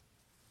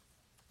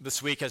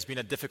This week has been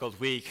a difficult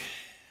week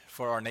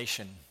for our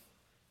nation.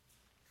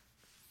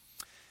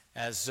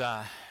 As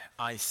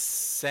I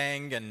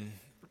sang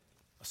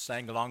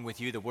along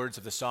with you the words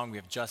of the song we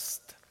have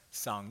just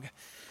sung,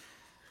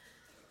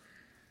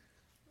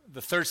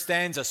 the third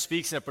stanza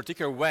speaks in a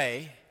particular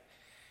way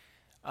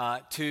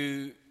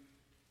to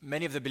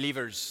many of the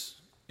believers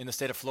in the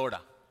state of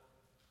Florida.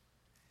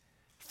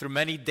 Through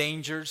many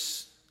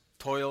dangers,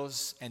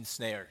 toils, and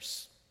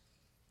snares.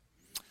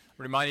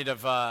 Reminded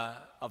of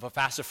a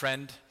pastor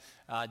friend,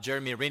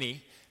 Jeremy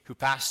Rini, who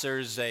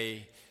pastors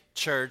a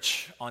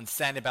church on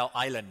Sanibel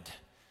Island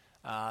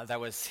that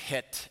was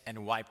hit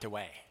and wiped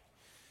away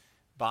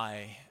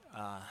by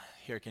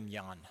Hurricane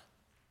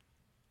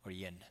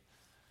Ian.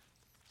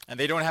 And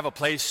they don't have a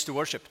place to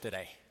worship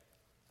today.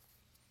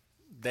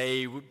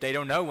 They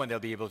don't know when they'll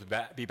be able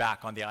to be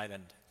back on the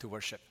island to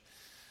worship.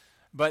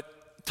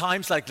 But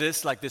times like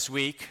this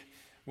week,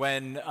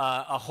 when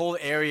a whole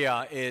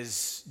area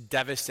is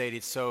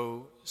devastated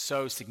so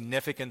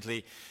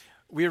significantly,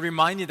 we are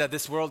reminded that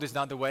this world is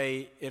not the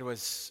way it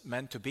was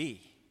meant to be.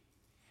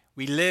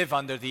 We live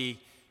under the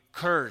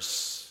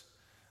curse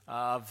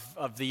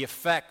of the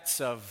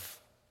effects of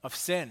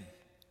sin.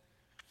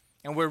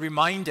 And we're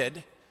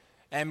reminded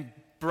and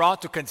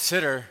brought to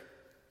consider,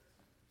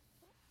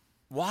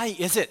 why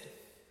is it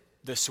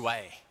this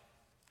way?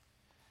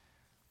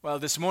 Well,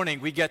 this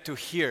morning we get to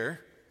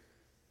hear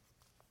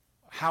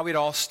how it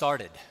all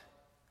started,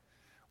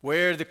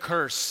 where the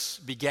curse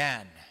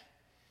began,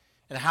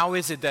 and how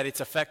is it that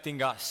it's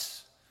affecting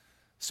us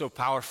so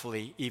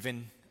powerfully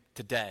even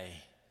today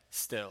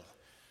still.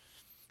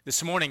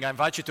 This morning I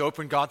invite you to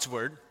open God's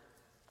Word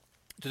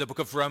to the book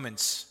of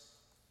Romans,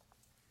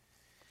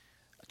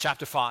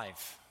 chapter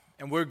 5.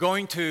 And we're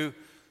going to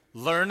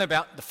learn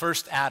about the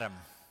first Adam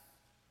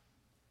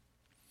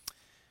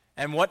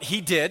and what he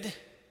did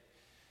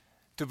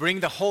to bring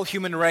the whole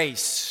human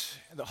race,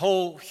 the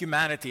whole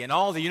humanity and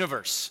all the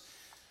universe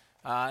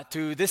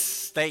to this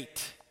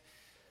state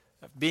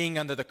of being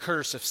under the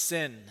curse of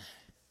sin.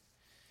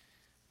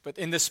 But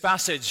in this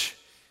passage,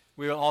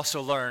 we will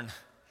also learn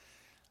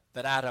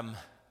that Adam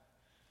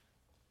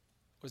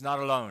was not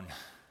alone,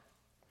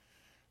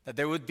 that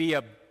there would be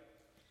a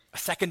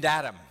second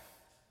Adam.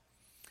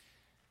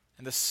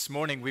 And this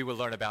morning, we will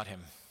learn about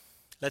him.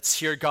 Let's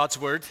hear God's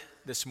word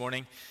this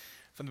morning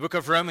from the book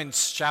of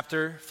Romans,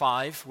 chapter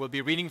 5. We'll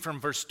be reading from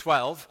verse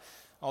 12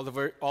 all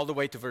the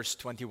way to verse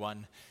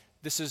 21.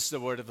 This is the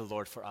word of the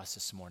Lord for us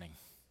this morning.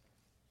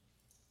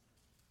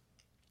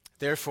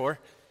 Therefore,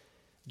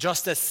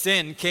 just as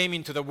sin came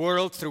into the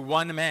world through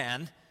one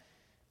man,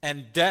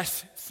 and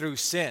death through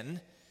sin,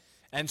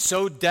 and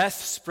so death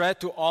spread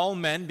to all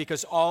men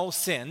because all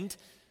sinned.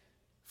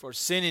 For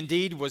sin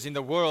indeed was in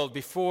the world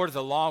before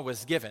the law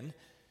was given,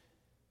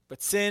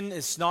 but sin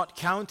is not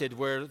counted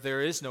where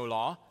there is no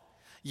law.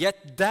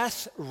 Yet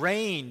death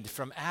reigned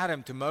from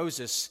Adam to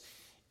Moses,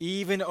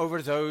 even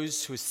over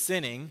those whose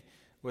sinning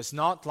was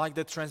not like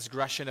the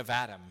transgression of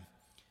Adam,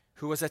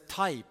 who was a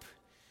type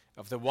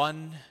of the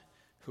one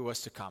who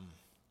was to come.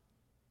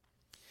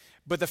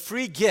 But the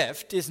free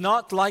gift is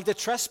not like the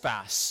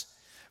trespass.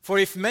 For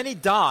if many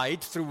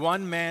died through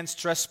one man's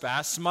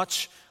trespass,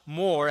 much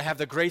more have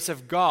the grace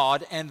of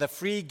God and the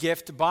free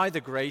gift by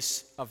the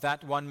grace of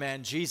that one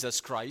man,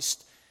 Jesus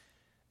Christ,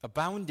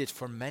 abounded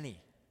for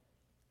many.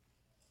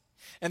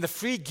 And the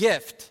free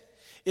gift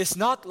is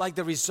not like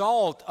the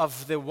result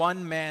of the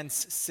one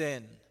man's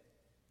sin.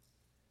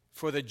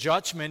 For the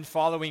judgment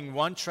following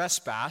one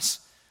trespass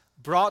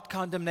brought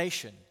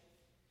condemnation,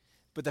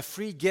 but the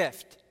free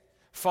gift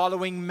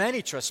following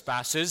many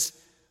trespasses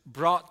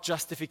brought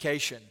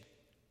justification.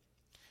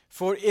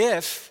 For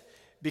if,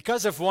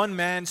 because of one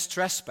man's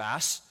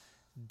trespass,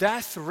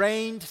 death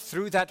reigned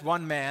through that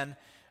one man,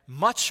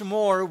 much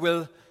more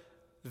will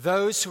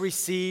those who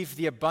receive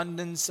the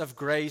abundance of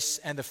grace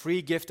and the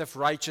free gift of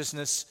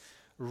righteousness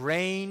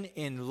reign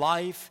in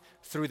life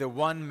through the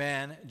one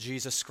man,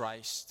 Jesus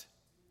Christ.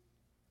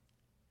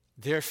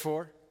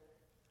 Therefore,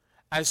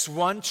 as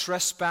one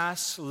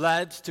trespass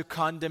led to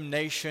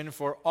condemnation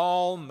for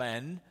all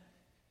men,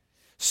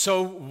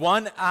 so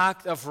one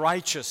act of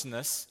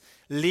righteousness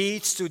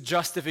leads to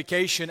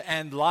justification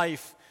and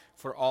life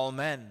for all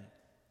men.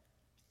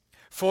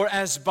 For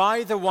as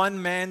by the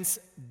one man's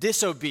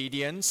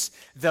disobedience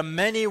the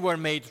many were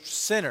made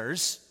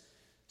sinners,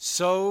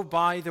 so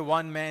by the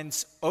one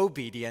man's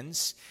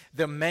obedience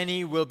the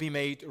many will be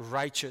made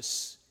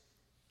righteous.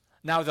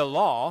 Now the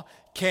law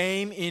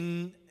came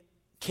in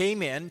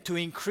to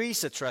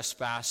increase the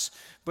trespass,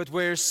 but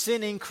where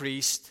sin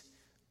increased,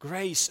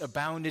 grace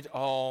abounded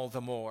all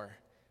the more,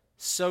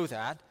 so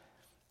that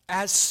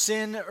as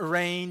sin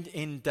reigned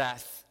in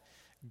death,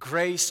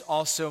 grace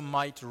also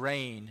might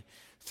reign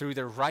through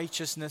the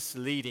righteousness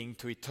leading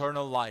to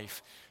eternal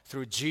life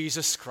through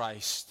Jesus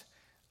Christ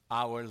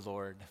our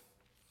Lord.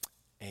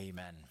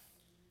 Amen.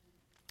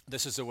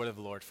 This is the word of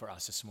the Lord for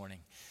us this morning.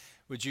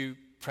 Would you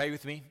pray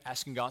with me,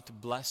 asking God to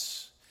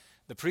bless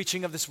the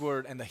preaching of this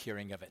word and the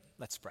hearing of it?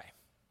 Let's pray.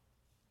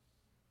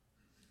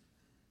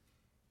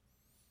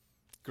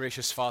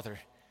 Gracious Father,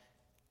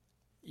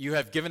 you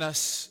have given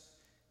us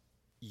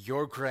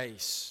your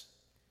grace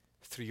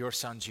through your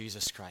Son,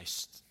 Jesus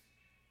Christ.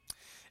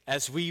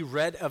 As we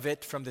read of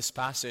it from this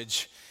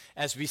passage,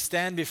 as we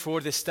stand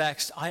before this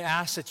text, I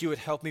ask that you would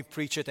help me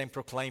preach it and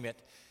proclaim it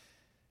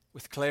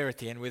with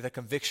clarity and with a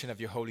conviction of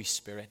your Holy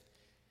Spirit.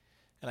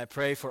 And I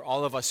pray for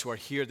all of us who are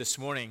here this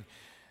morning,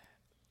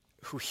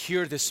 who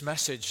hear this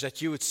message,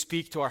 that you would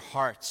speak to our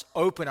hearts,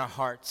 open our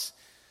hearts,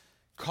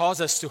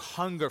 cause us to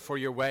hunger for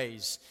your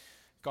ways,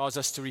 cause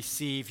us to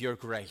receive your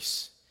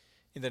grace.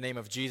 In the name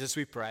of Jesus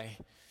we pray,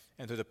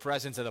 and through the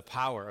presence and the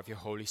power of your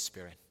Holy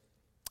Spirit.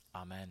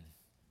 Amen.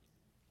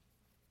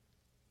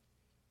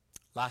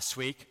 Last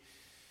week,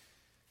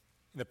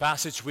 in the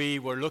passage we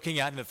were looking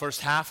at in the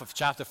first half of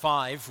chapter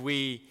 5,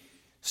 we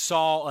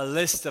saw a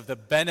list of the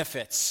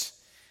benefits,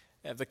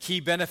 of the key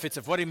benefits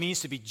of what it means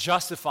to be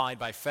justified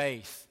by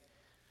faith.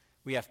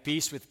 We have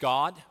peace with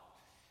God,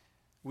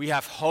 we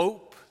have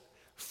hope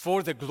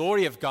for the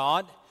glory of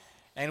God,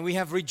 and we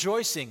have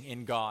rejoicing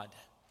in God.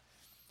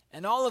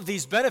 And all of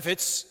these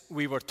benefits,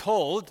 we were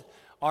told,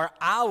 are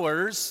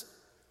ours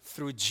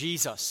through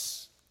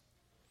Jesus.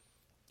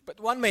 But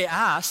one may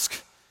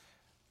ask,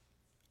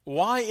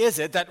 why is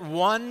it that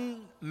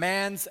one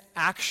man's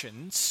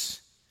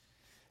actions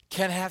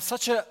can have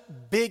such a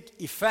big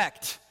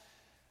effect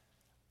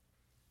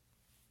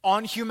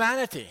on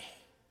humanity,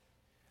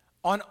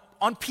 on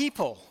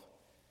people?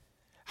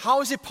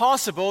 How is it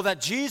possible that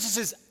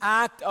Jesus'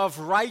 act of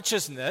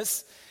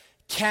righteousness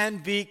can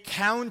be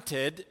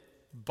counted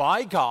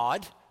by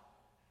God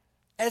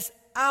as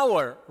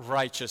our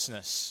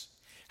righteousness?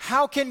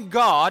 How can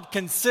God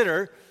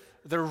consider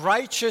the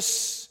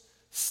righteous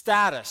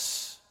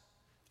status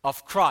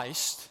of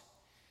Christ,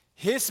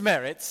 his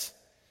merits,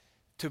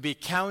 to be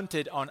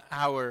counted on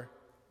our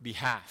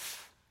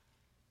behalf?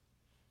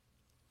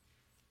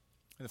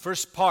 In the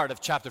first part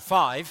of chapter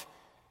 5,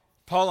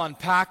 Paul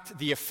unpacked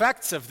the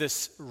effects of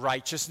this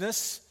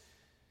righteousness,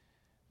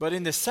 but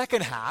in the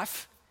second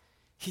half,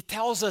 he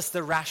tells us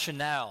the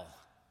rationale.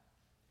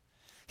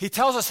 He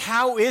tells us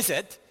how is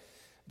it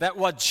that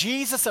what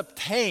Jesus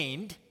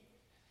obtained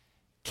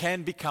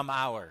can become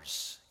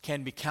ours,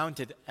 can be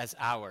counted as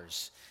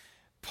ours.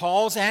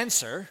 Paul's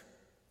answer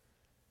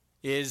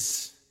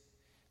is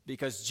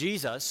because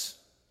Jesus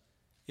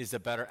is the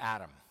better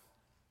Adam.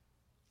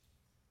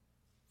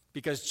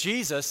 Because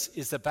Jesus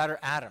is the better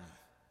Adam.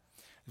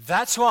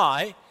 That's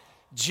why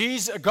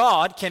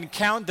God can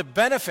count the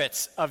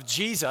benefits of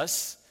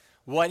Jesus,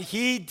 what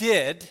he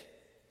did,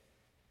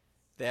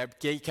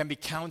 that can be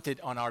counted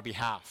on our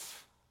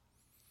behalf.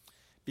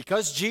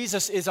 Because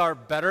Jesus is our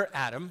better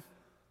Adam,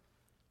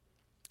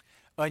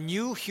 a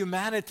new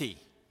humanity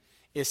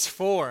is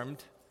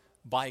formed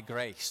by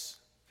grace.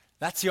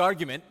 That's the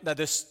argument that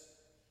this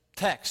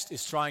text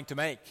is trying to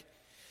make.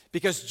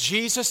 Because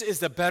Jesus is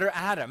the better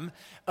Adam,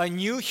 a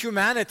new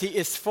humanity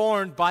is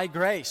formed by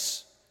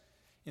grace.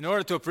 In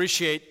order to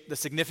appreciate the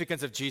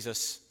significance of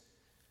Jesus,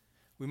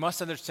 we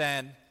must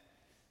understand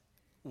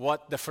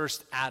what the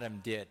first Adam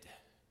did.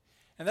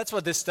 And that's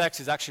what this text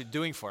is actually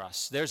doing for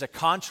us. There's a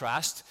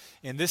contrast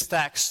in this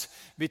text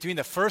between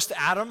the first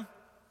Adam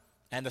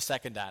and the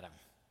second Adam.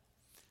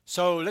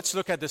 So let's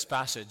look at this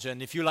passage.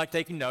 And if you like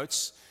taking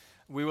notes,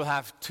 we will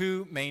have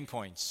two main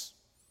points.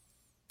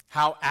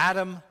 How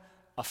Adam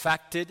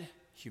affected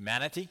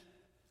humanity.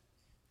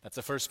 That's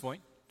the first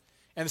point.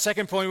 And the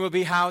second point will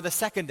be how the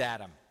second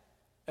Adam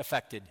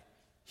affected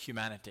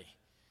humanity.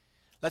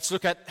 Let's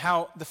look at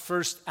how the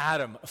first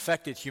Adam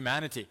affected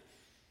humanity.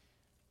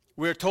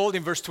 We're told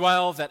in verse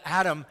 12 that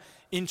Adam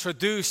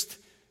introduced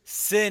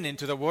sin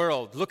into the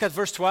world. Look at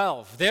verse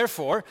 12.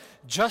 Therefore,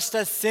 just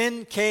as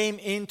sin came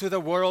into the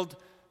world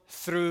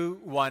through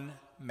one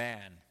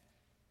man.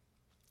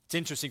 It's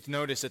interesting to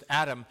notice that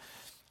Adam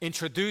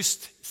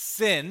introduced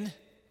sin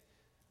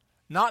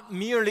not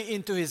merely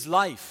into his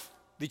life.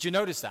 Did you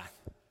notice that?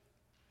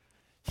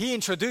 He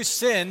introduced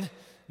sin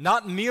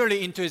not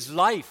merely into his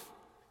life,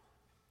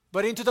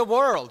 but into the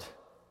world.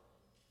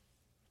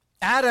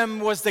 Adam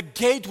was the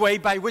gateway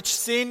by which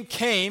sin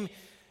came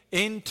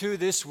into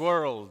this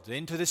world,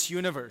 into this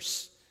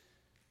universe.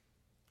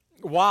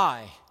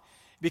 Why?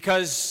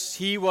 Because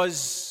he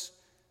was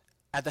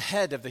at the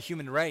head of the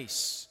human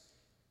race.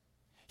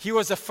 He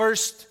was the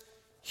first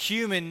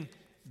human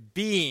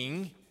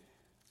being,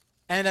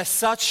 and as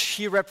such,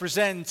 he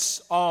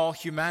represents all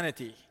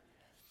humanity.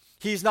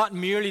 He is not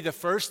merely the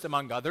first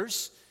among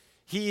others.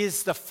 He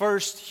is the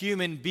first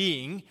human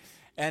being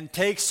and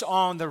takes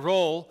on the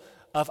role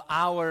of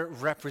our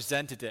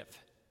representative.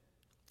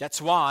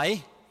 That's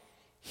why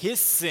his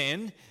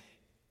sin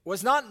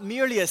was not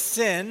merely a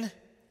sin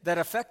that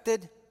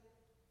affected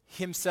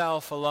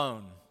himself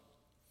alone,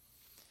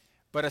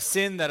 but a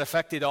sin that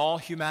affected all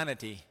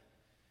humanity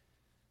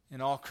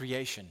and all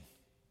creation.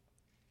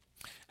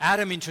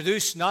 Adam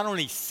introduced not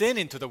only sin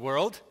into the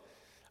world,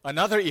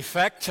 another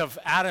effect of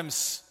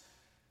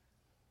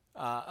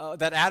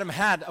that Adam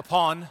had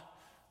upon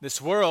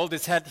this world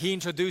is that he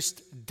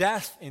introduced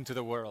death into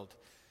the world.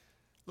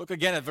 Look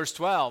again at verse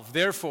 12.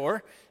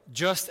 Therefore,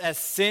 just as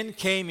sin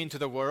came into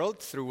the world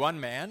through one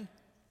man,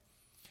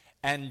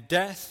 and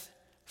death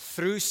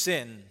through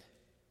sin.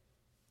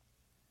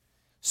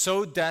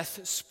 So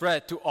death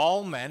spread to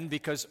all men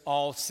because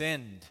all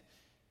sinned.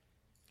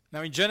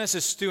 Now in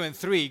Genesis 2 and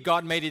 3,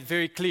 God made it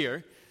very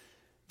clear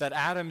that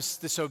Adam's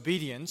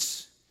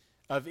disobedience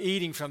of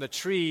eating from the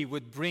tree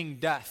would bring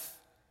death.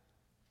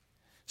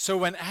 So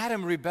when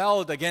Adam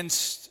rebelled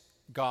against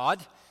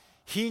God,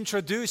 he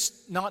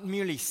introduced not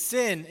merely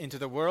sin into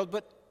the world,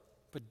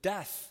 but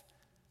death.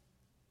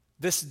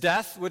 This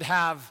death would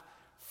have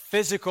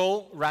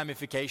physical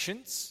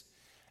ramifications,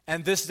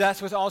 and this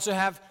death would also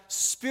have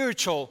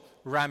spiritual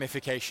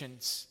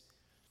ramifications.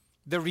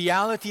 The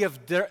reality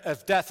of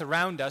death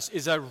around us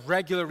is a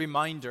regular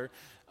reminder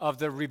of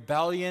the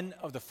rebellion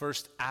of the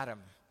first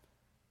Adam.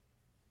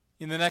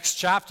 In the next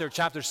chapter,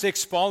 chapter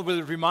 6, Paul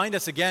will remind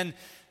us again.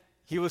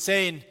 He will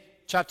say in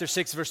chapter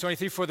 6, verse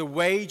 23, "For the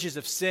wages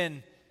of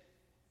sin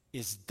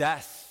is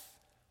death."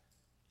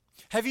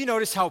 Have you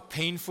noticed how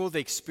painful the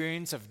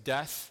experience of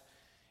death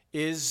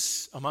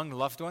is among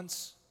loved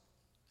ones?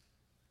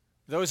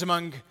 Those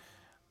among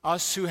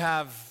us who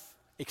have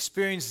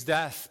experienced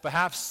death,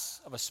 perhaps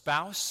of a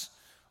spouse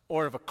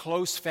or of a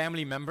close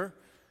family member,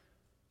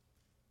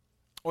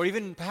 or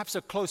even perhaps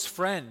a close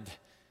friend,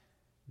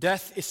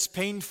 death is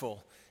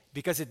painful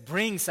because it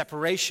brings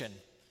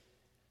separation.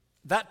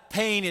 That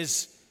pain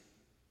is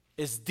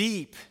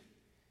deep,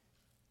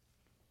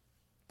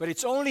 but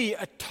it's only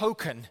a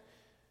token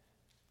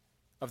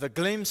of the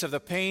glimpse of the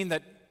pain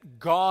that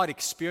God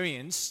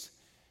experienced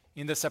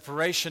in the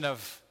separation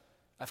of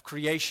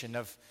creation,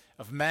 of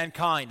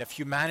mankind, of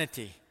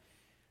humanity.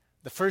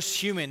 The first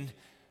human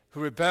who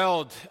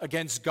rebelled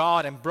against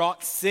God and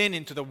brought sin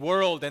into the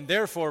world and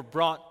therefore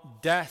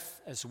brought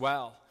death as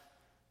well.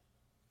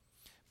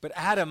 But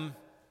Adam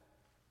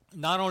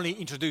not only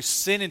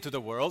introduced sin into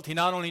the world, he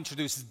not only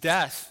introduced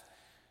death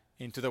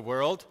into the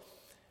world,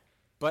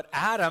 but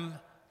Adam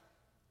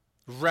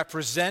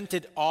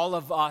represented all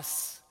of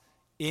us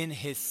in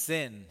his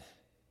sin.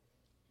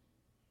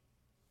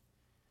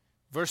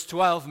 Verse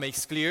 12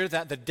 makes clear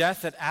that the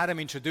death that Adam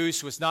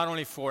introduced was not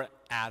only for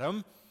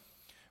Adam,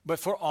 but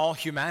for all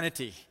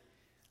humanity.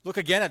 Look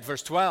again at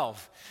verse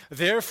 12.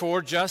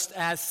 "Therefore, just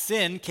as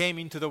sin came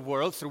into the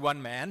world through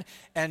one man,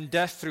 and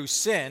death through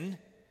sin,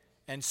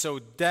 and so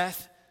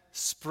death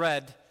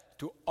spread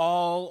to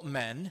all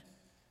men,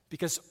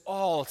 because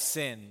all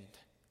sinned."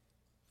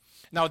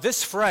 Now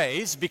this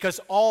phrase, "because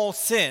all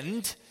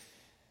sinned,"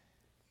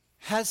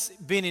 has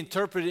been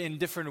interpreted in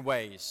different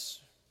ways.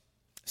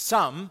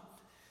 Some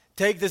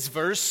take this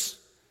verse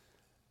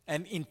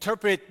and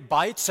interpret it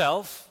by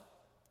itself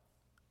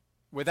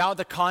without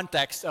the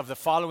context of the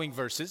following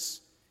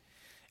verses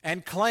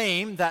and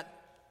claim that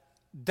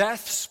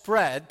death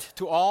spread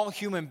to all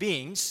human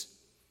beings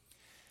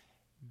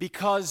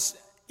because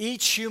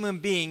each human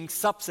being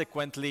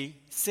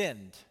subsequently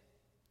sinned.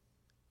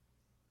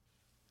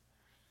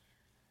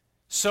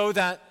 So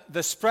that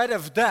the spread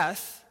of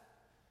death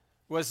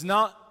was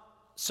not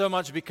so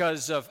much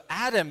because of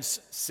Adam's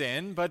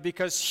sin, but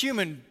because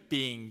human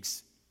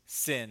beings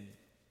sin.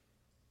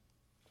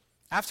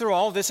 After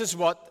all, this is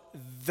what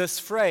this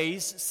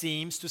phrase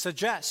seems to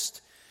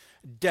suggest.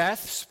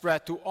 Death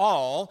spread to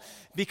all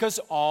because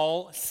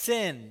all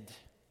sinned.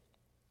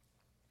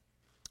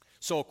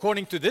 So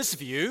according to this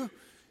view,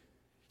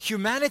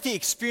 humanity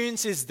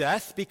experiences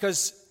death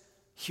because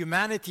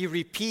humanity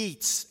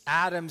repeats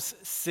Adam's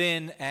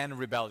sin and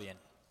rebellion.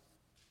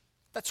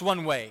 That's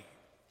one way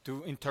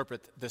to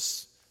interpret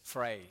this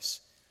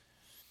phrase.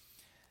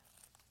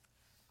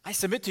 I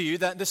submit to you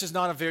that this is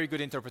not a very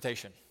good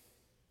interpretation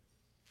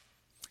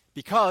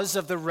because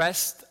of the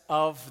rest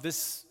of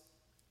this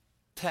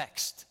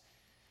text,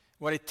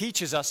 what it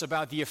teaches us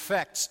about the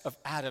effects of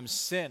Adam's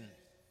sin.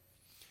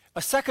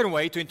 A second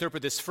way to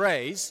interpret this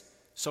phrase,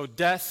 so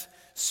death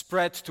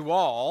spread to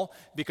all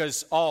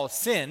because all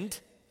sinned,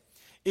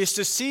 is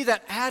to see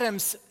that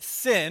Adam's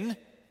sin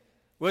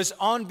was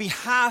on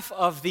behalf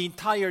of the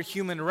entire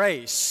human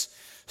race,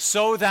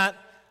 so that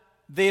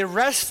the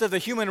rest of the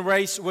human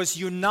race was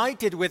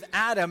united with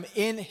Adam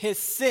in his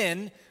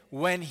sin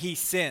when he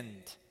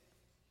sinned.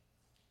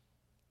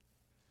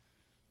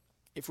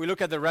 If we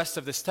look at the rest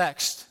of this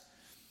text,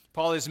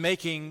 Paul is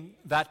making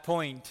that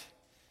point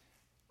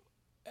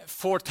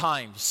 4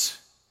 times.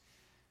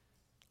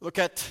 Look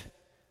at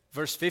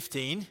verse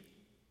 15.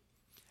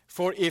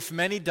 "For if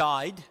many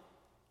died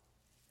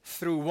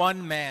through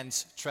one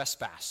man's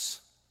trespass."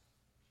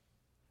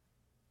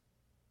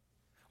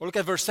 Or look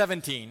at verse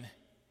 17.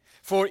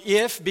 "For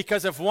if,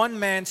 because of one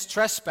man's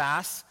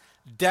trespass,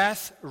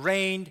 death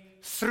reigned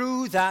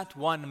through that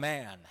one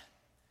man."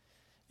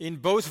 In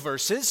both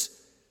verses,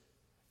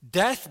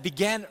 death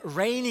began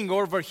reigning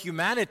over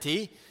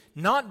humanity,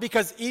 not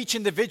because each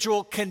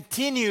individual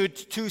continued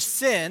to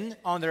sin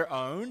on their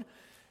own,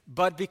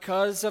 but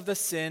because of the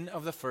sin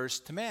of the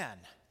first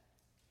man.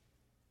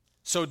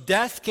 So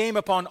death came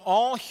upon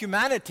all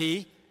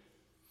humanity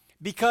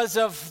because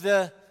of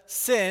the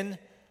sin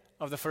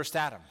of the first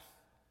Adam.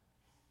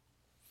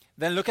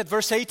 Then look at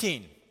verse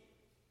 18.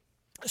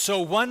 "So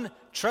one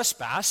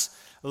trespass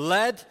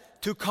led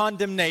to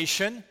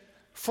condemnation,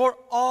 for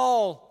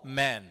all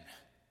men.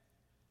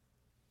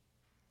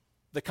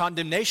 The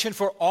condemnation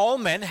for all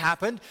men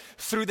happened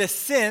through the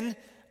sin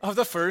of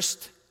the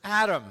first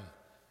Adam.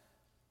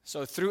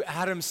 So through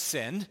Adam's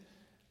sin,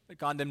 the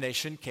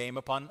condemnation came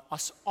upon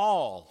us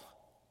all.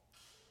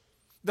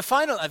 The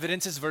final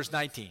evidence is verse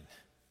 19.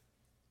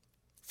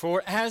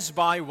 For as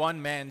by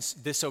one man's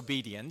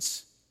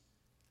disobedience,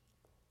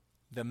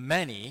 the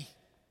many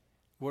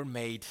were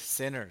made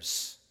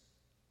sinners.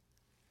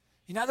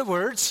 In other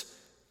words,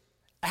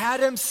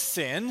 Adam's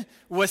sin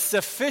was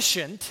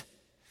sufficient.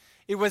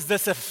 It was the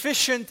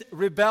sufficient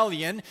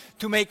rebellion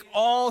to make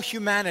all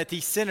humanity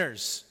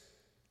sinners.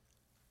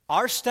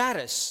 Our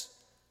status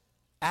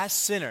as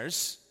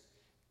sinners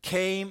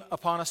came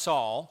upon us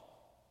all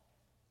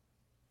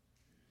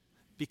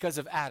because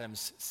of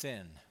Adam's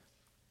sin.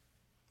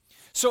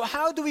 So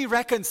how do we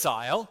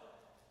reconcile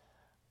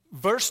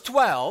verse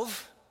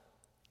 12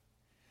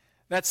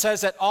 that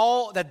says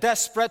that death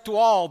spread to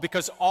all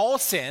because all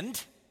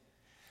sinned,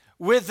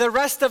 with the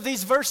rest of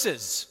these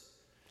verses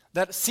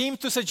that seem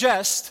to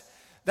suggest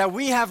that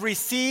we have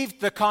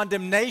received the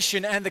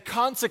condemnation and the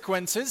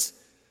consequences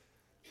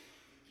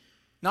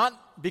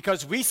not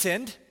because we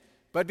sinned,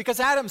 but because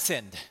Adam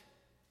sinned?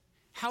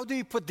 How do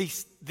you put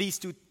these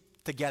two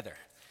together?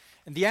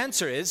 And the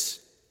answer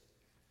is,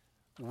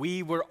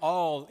 we were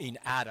all in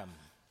Adam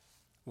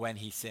when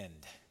he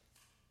sinned.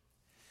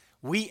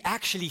 We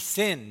actually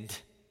sinned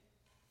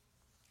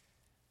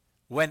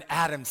when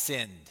Adam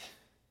sinned,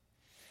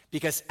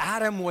 because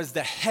Adam was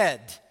the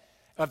head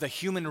of the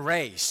human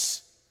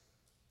race.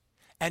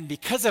 And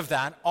because of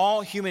that,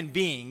 all human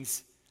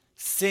beings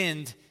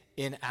sinned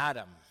in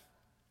Adam.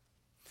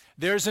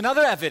 There's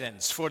another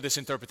evidence for this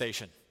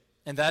interpretation,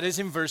 and that is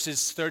in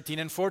verses 13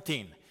 and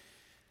 14.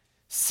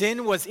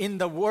 Sin was in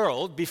the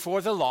world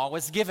before the law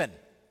was given.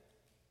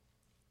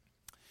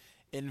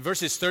 In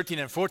verses 13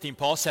 and 14,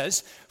 Paul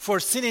says, for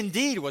sin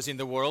indeed was in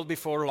the world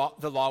before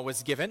the law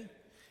was given,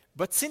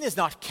 but sin is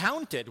not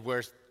counted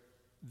where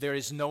there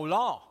is no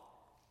law.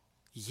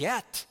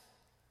 Yet,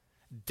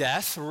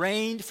 death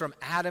reigned from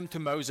Adam to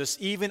Moses,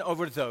 even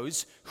over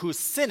those whose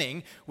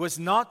sinning was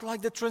not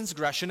like the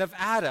transgression of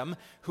Adam,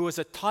 who was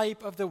a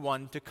type of the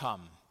one to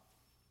come.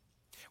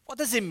 What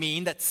does it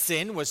mean that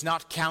sin was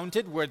not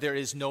counted where there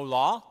is no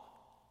law?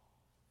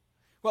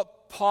 Well,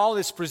 Paul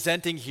is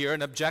presenting here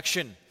an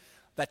objection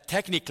that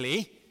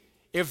technically,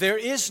 if there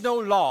is no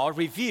law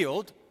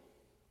revealed,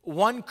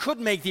 one could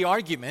make the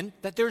argument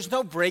that there is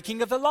no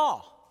breaking of the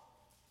law.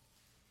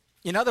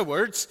 In other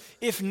words,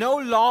 if no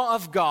law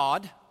of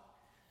God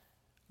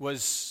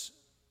was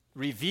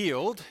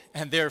revealed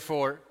and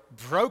therefore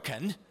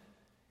broken,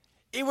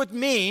 it would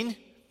mean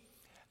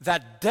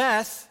that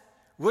death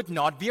would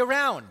not be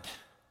around.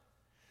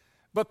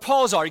 But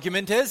Paul's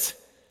argument is,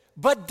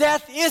 but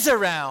death is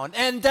around,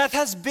 and death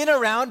has been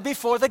around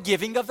before the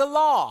giving of the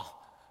law.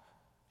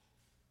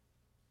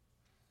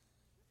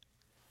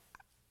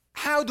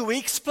 How do we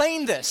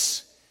explain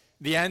this?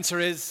 The answer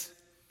is,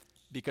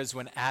 because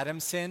when Adam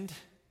sinned,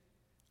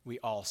 we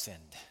all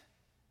sinned.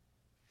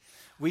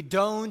 We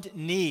don't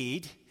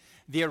need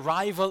the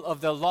arrival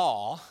of the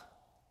law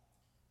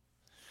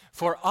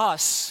for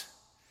us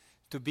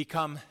to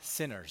become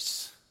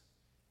sinners.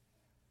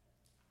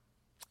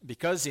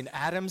 Because in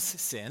Adam's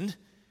sin,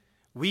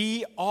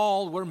 we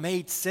all were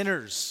made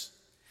sinners.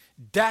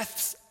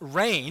 Death's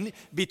reign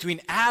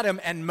between Adam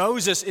and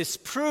Moses is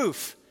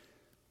proof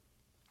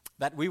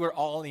that we were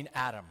all in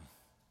Adam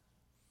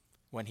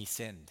when he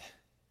sinned.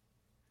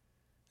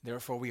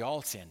 Therefore, we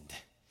all sinned,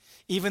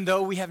 even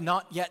though we have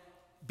not yet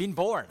been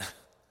born.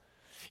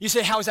 You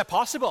say, how is that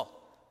possible?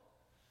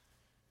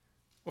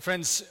 Well,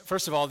 friends,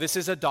 first of all, this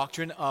is a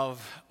doctrine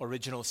of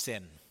original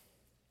sin.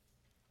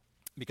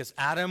 Because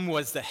Adam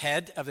was the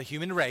head of the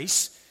human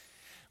race,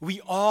 we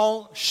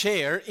all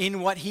share in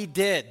what he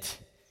did,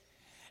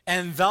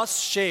 and thus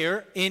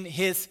share in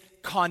his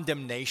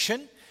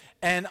condemnation,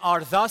 and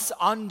are thus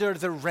under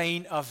the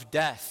reign of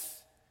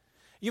death.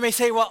 You may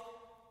say, well,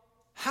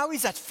 how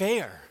is that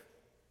fair?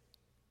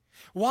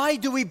 Why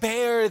do we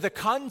bear the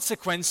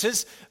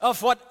consequences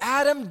of what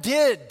Adam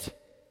did?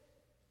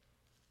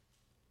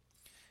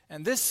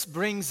 And this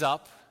brings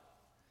up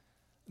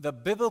the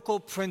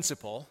biblical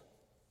principle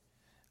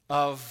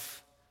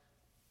of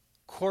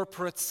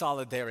corporate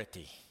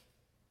solidarity.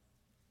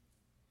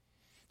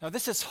 Now,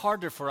 this is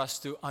harder for us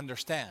to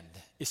understand,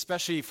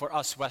 especially for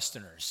us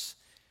Westerners.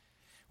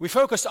 We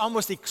focus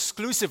almost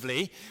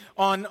exclusively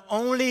on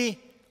only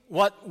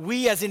what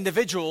we as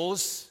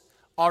individuals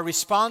are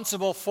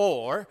responsible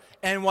for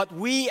and what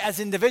we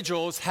as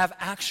individuals have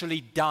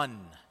actually done.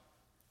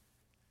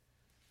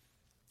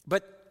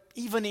 But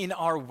even in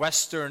our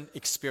Western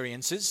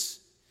experiences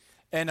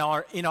and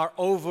in our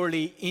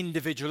overly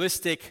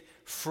individualistic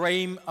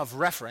frame of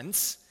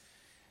reference,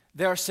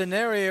 there are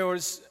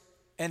scenarios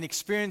and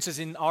experiences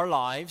in our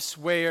lives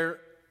where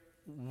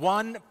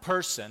one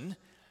person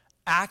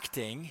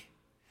acting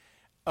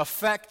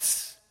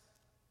affects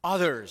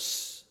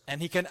others,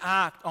 and he can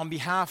act on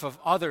behalf of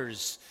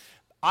others,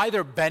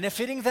 either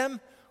benefiting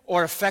them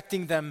or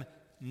affecting them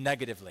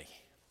negatively.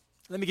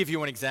 Let me give you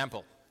one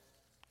example.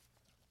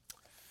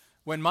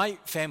 When my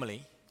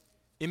family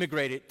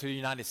immigrated to the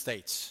United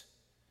States,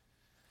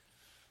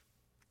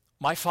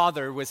 my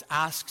father was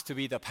asked to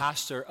be the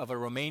pastor of a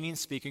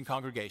Romanian-speaking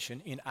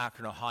congregation in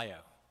Akron, Ohio.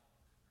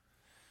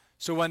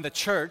 So when the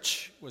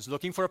church was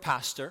looking for a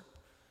pastor,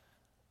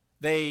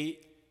 they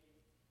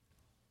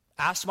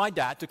asked my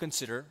dad to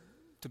consider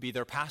to be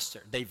their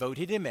pastor. They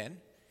voted him in,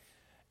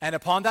 and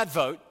upon that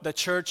vote, the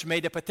church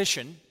made a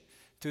petition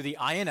to the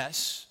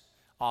INS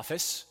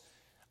office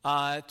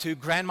to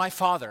grant my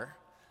father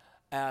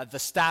the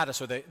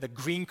status or the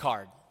green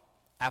card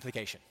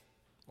application,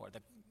 or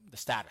the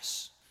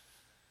status.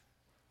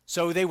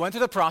 So they went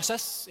through the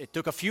process. It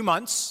took a few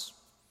months.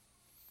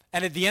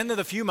 And at the end of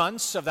the few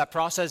months of that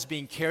process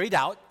being carried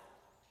out,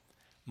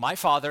 my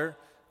father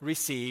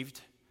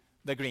received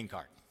the green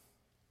card.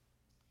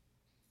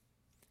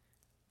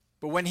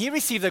 But when he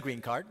received the green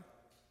card,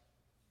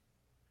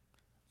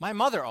 my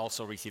mother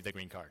also received the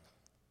green card.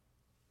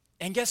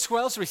 And guess who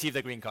else received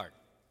the green card?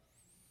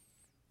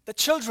 The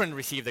children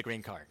received the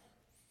green card.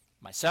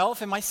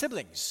 Myself and my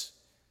siblings.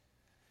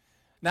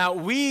 Now,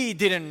 we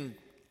didn't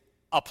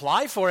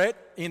apply for it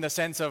in the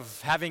sense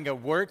of having a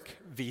work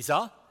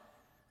visa.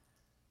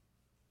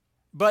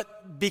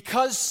 But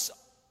because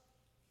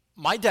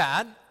my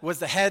dad was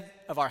the head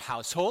of our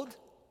household,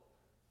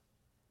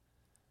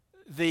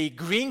 the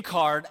green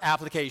card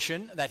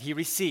application that he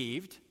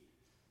received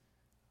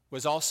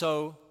was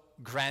also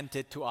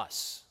granted to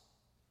us,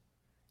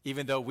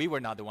 even though we were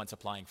not the ones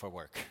applying for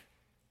work.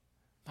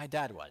 My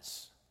dad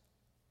was.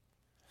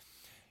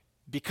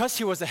 Because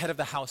he was the head of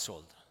the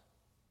household,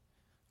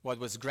 what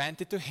was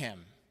granted to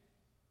him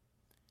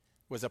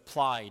was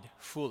applied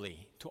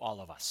fully to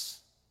all of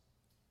us.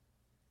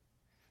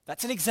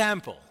 That's an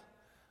example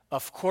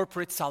of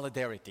corporate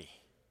solidarity.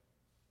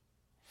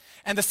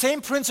 And the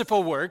same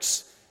principle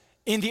works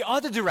in the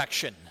other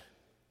direction.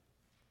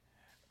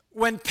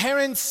 When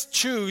parents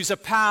choose a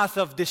path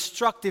of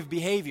destructive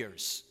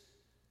behaviors,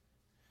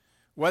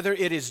 whether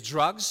it is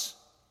drugs,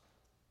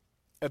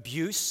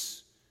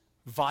 abuse,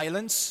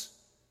 violence,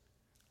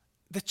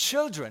 the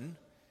children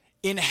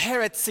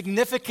inherit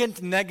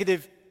significant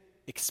negative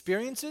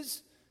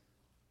experiences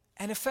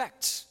and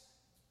effects.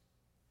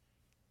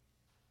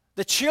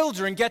 The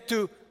children get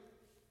to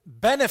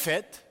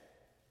benefit,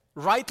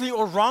 rightly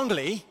or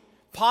wrongly,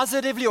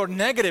 positively or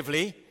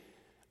negatively,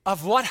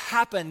 of what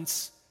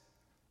happens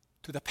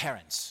to the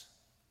parents.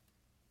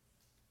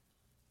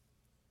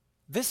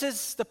 This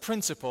is the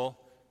principle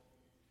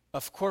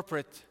of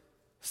corporate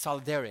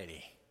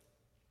solidarity.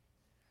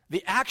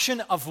 The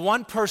action of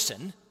one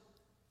person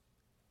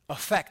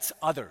affects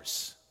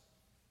others.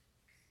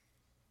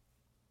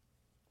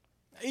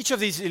 Each of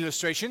these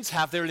illustrations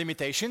have their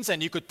limitations,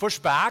 and you could push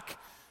back.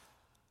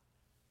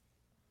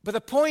 But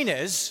the point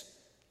is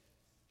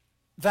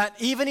that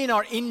even in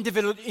our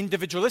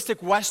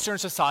individualistic Western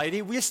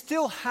society, we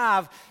still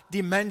have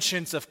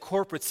dimensions of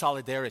corporate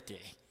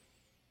solidarity.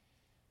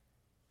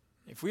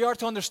 If we are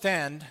to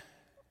understand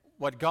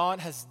what God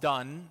has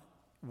done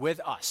with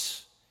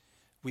us,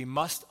 we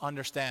must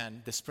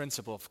understand this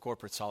principle of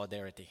corporate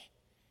solidarity.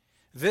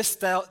 This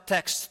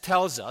text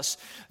tells us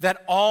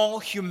that all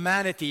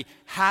humanity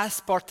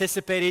has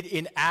participated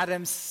in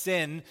Adam's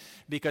sin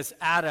because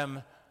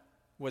Adam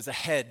was the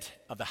head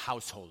of the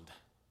household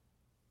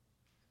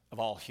of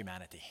all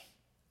humanity.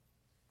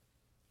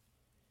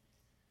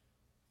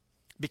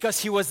 Because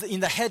he was in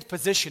the head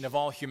position of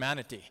all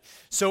humanity.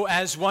 So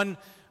as one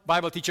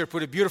Bible teacher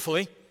put it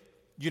beautifully,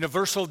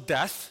 universal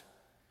death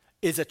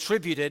is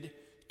attributed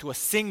to a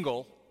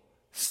single,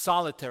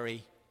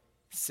 solitary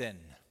sin.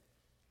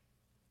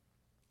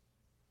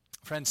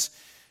 Friends,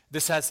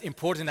 this has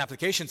important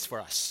applications for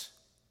us.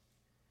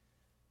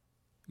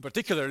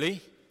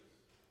 Particularly,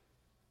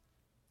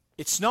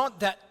 it's not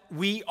that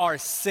we are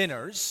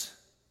sinners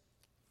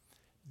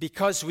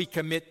because we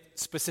commit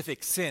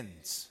specific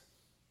sins.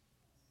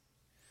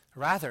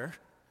 Rather,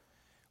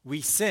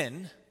 we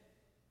sin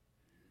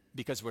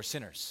because we're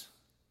sinners.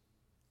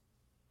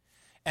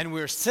 And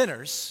we're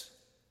sinners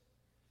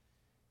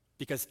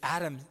because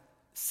Adam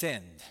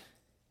sinned.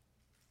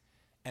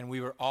 And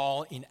we were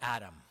all in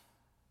Adam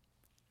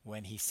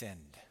when he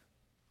sinned.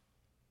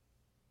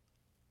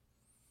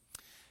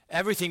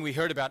 Everything we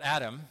heard about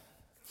Adam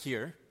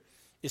here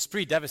is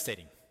pretty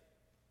devastating.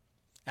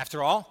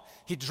 After all,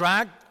 he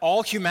dragged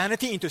all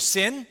humanity into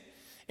sin,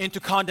 into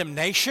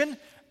condemnation,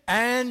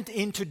 and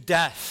into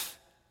death.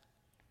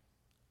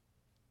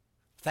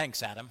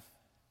 Thanks, Adam.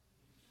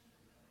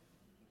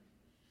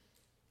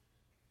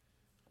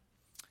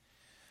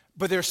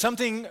 But there's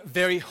something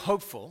very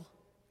hopeful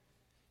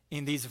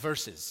in these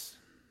verses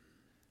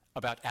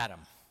about Adam.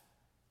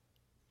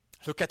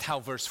 Look at how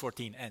verse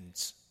 14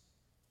 ends.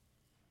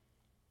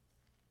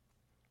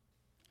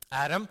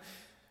 Adam,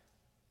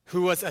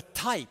 who was a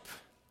type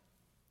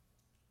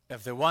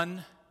of the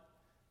one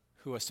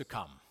who was to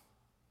come.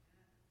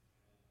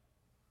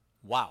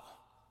 Wow.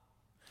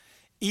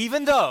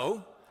 Even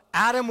though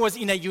Adam was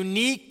in a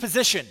unique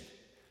position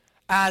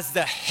as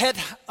the head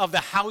of the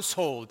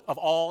household of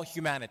all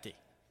humanity,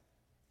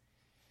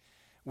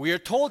 We are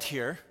told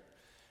here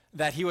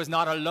that he was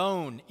not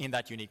alone in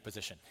that unique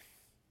position,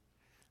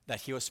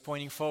 that he was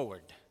pointing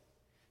forward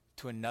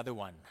to another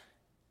one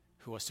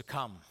who was to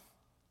come.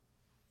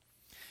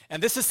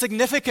 And this is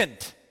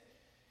significant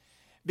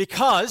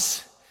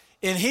because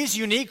in his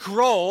unique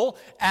role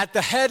at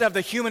the head of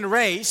the human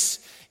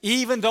race,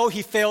 even though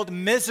he failed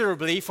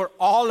miserably for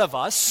all of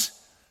us,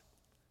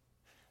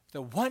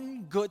 the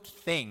one good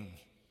thing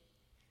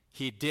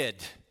he did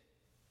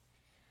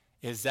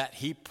is that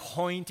he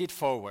pointed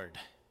forward.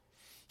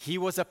 He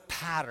was a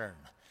pattern,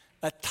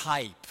 a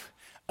type,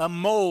 a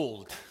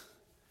mold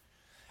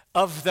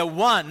of the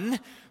one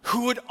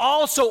who would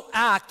also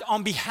act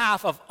on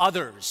behalf of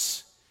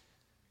others.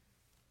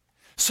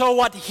 So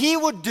what he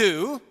would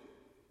do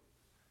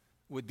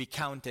would be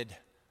counted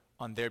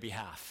on their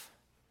behalf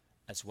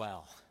as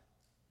well.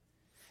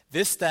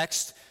 This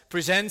text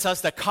presents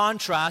us the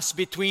contrast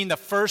between the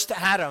first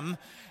Adam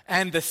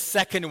and the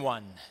second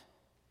one,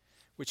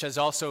 which has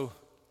also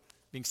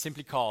been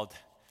simply called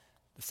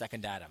the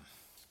second Adam.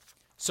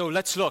 So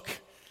let's look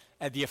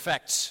at the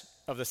effects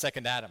of the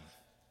second Adam.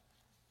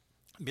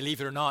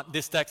 Believe it or not,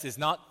 this text is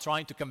not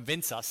trying to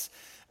convince us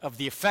of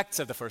the effects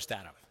of the first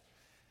Adam.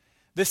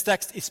 This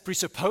text is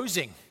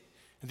presupposing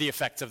the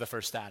effects of the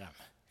first Adam.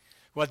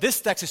 What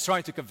this text is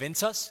trying to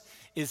convince us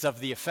is of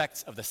the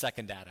effects of the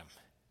second Adam.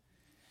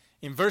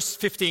 In verse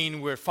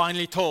 15, we're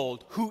finally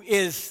told who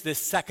is this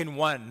second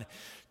one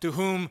to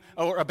whom,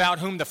 or about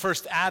whom the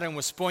first Adam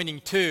was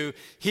pointing to.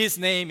 His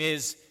name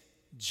is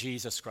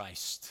Jesus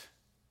Christ.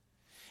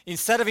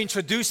 Instead of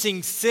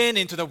introducing sin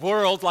into the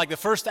world like the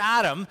first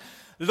Adam,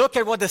 look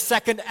at what the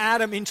second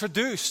Adam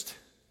introduced.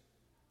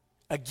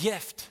 A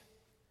gift.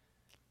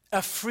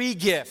 A free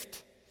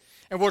gift.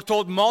 And we're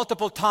told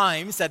multiple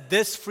times that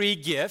this free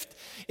gift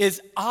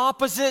is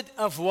opposite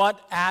of what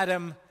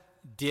Adam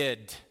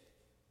did,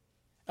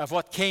 of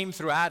what came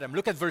through Adam.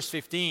 Look at verse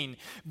 15.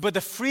 But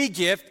the free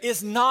gift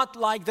is not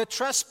like the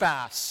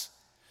trespass.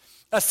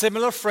 A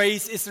similar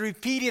phrase is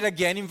repeated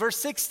again in verse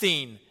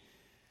 16.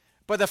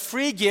 But the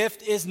free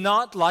gift is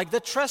not like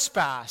the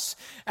trespass.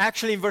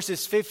 Actually, in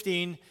verses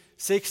 15,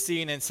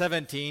 16, and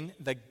 17,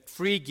 the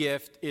free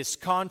gift is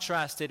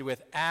contrasted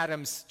with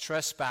Adam's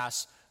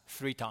trespass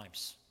 3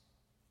 times.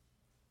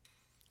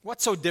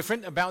 What's so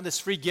different about this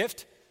free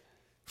gift?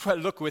 Well,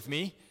 look with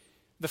me.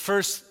 The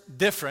first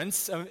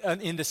difference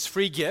in this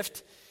free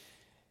gift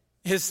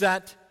is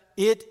that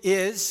it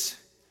is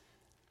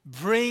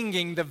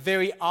bringing the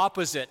very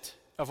opposite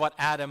of what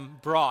Adam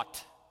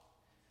brought.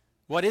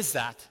 What is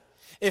that?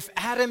 If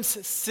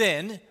Adam's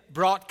sin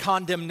brought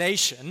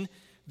condemnation,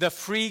 the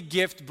free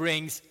gift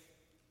brings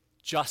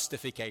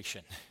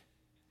justification.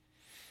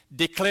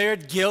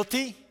 Declared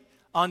guilty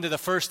under the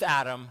first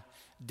Adam,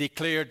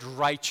 declared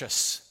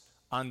righteous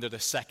under the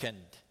second.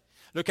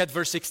 Look at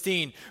verse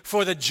 16.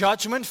 For the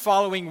judgment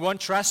following one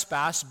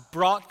trespass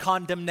brought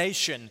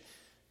condemnation,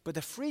 but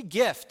the free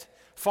gift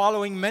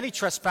following many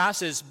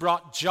trespasses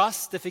brought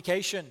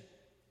justification.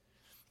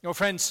 You know,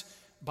 friends,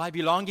 by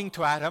belonging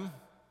to Adam,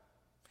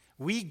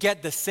 we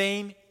get the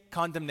same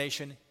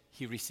condemnation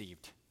he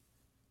received.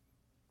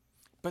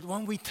 But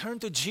when we turn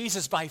to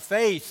Jesus by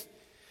faith,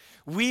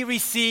 we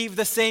receive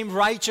the same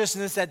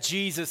righteousness that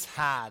Jesus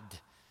had,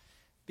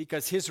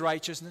 because his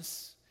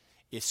righteousness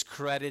is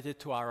credited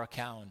to our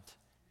account.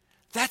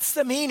 That's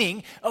the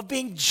meaning of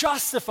being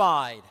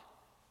justified.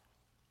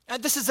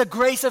 And this is the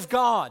grace of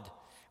God.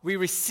 We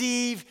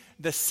receive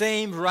the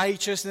same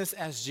righteousness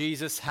as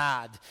Jesus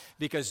had,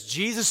 because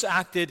Jesus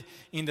acted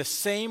in the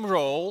same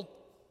role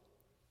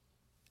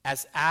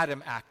as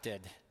Adam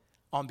acted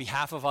on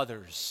behalf of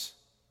others.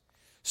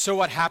 So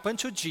what happened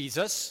to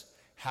Jesus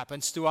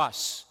happens to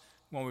us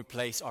when we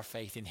place our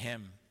faith in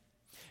him.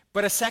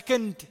 But a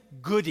second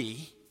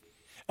goodie,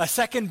 a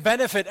second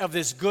benefit of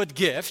this good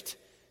gift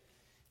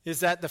is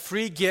that the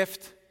free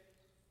gift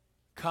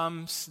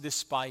comes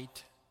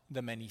despite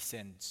the many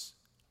sins.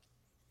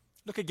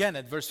 Look again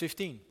at verse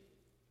 15.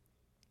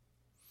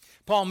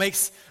 Paul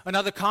makes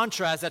another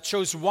contrast that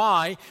shows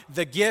why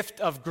the gift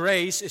of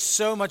grace is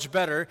so much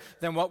better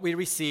than what we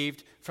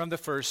received from the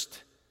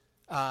first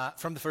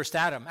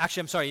Adam.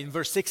 Actually, in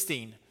verse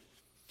 16.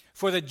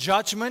 For the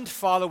judgment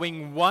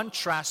following one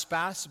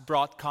trespass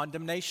brought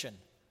condemnation,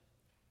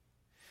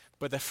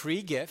 but the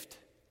free gift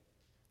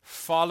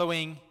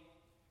following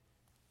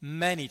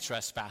many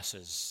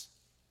trespasses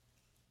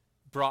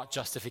brought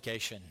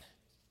justification.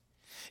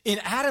 In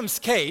Adam's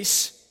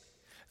case,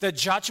 the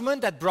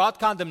judgment that brought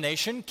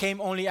condemnation came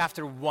only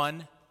after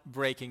one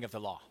breaking of the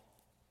law.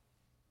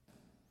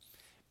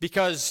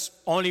 Because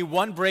only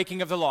one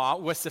breaking of the law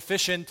was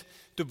sufficient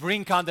to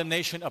bring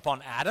condemnation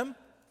upon Adam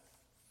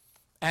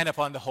and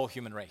upon the whole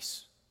human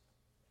race.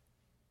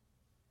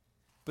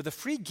 But the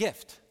free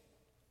gift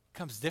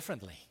comes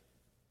differently.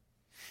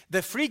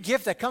 The free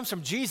gift that comes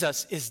from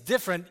Jesus is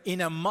different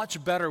in a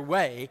much better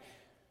way,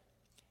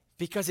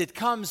 because it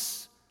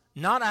comes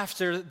not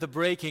after the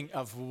breaking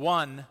of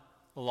one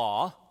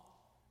law,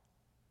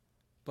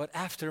 but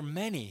after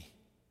many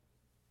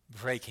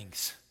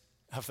breakings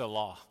of the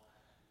law.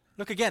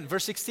 Look again,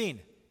 verse 16.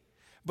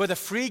 But the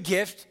free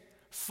gift,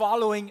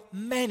 following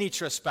many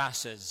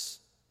trespasses,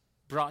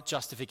 brought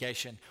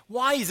justification.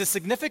 Why is this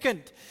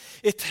significant?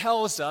 It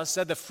tells us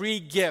that the free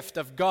gift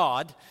of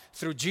God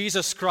through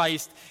Jesus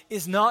Christ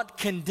is not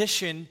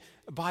conditioned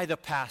by the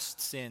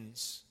past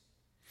sins.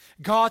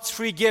 God's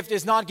free gift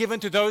is not given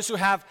to those who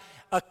have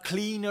a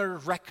cleaner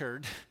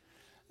record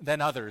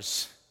than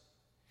others.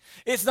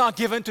 It's not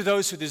given to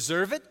those who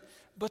deserve it,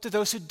 but to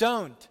those who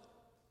don't.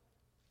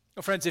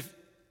 Oh, friends,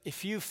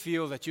 if you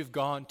feel that you've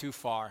gone too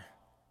far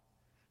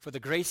for the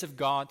grace of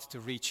God to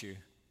reach you,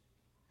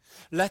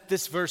 let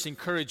this verse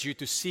encourage you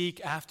to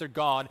seek after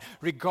God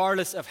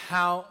regardless of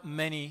how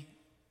many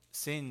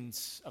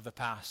sins of the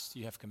past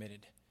you have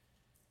committed.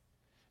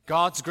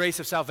 God's grace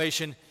of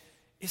salvation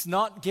is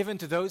not given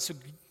to those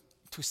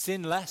who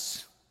sin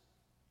less.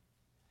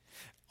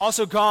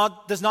 Also, God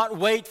does not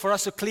wait for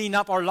us to clean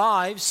up our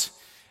lives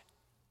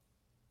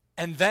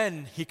and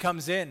then He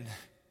comes in.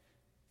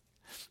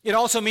 It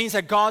also means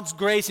that God's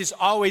grace is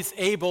always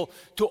able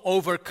to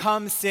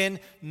overcome sin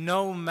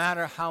no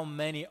matter how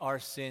many our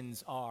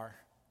sins are.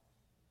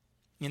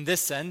 In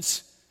this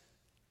sense,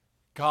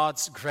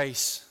 God's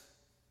grace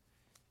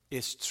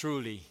is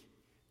truly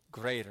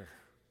greater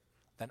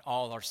than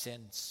all our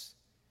sins.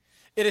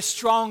 It is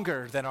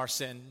stronger than our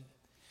sin.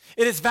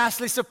 It is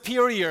vastly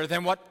superior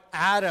than what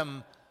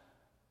Adam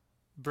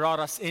brought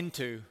us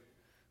into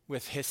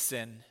with his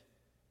sin.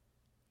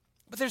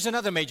 But there's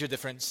another major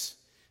difference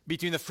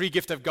between the free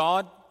gift of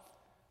God,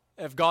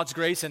 of God's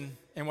grace, and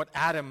what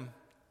Adam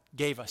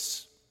gave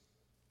us.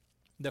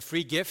 The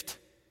free gift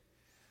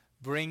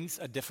brings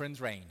a different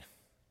reign.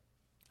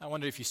 I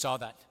wonder if you saw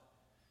that.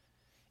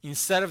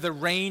 Instead of the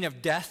reign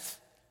of death,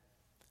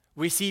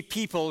 we see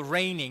people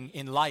reigning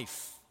in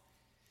life.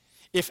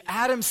 If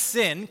Adam's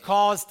sin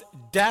caused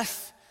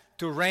death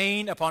to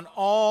reign upon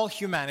all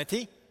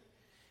humanity,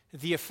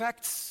 the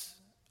effects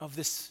of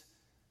this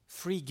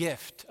free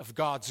gift of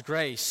God's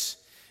grace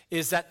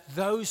is that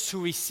those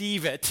who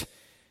receive it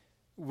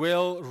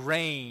will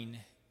reign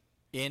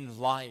in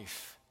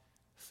life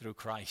through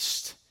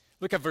Christ.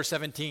 Look at verse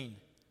 17.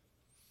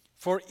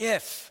 For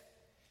if,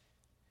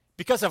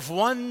 because of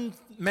one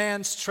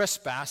man's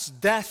trespass,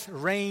 death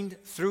reigned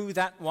through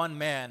that one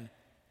man,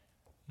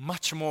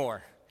 much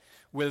more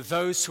will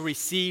those who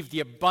receive the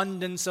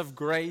abundance of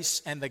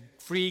grace and the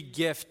free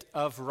gift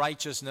of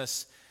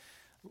righteousness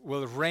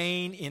will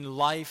reign in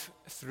life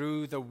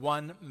through the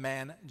one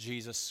man,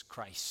 Jesus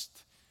Christ.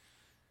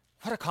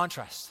 What a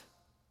contrast.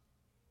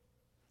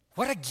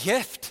 What a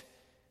gift.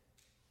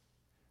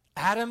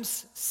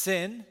 Adam's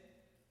sin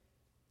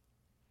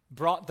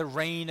brought the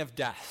reign of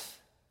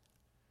death.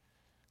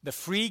 The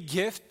free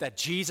gift that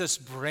Jesus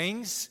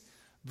brings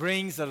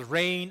the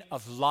reign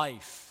of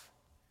life.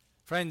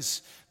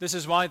 Friends, this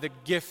is why the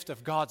gift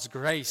of God's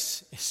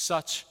grace is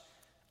such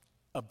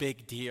a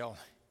big deal.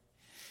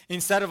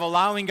 Instead of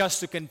allowing us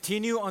to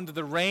continue under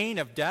the reign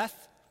of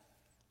death,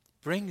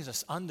 brings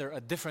us under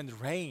a different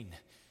reign,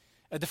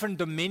 a different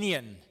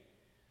dominion.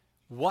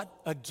 What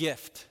a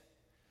gift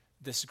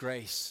this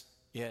grace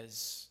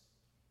is.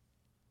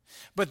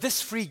 But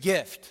this free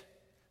gift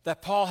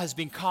that Paul has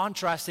been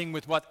contrasting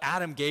with what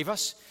Adam gave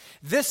us,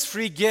 this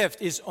free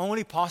gift is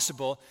only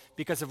possible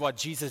because of what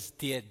Jesus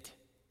did.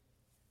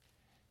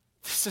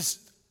 This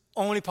is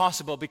only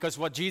possible because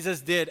what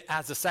Jesus did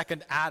as the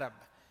second Adam.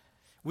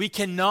 We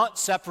cannot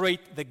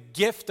separate the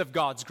gift of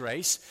God's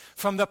grace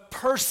from the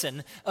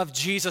person of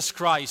Jesus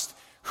Christ,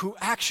 who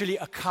actually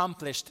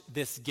accomplished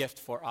this gift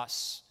for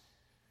us.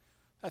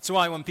 That's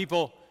why when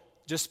people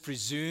just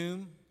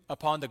presume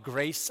upon the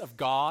grace of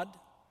God,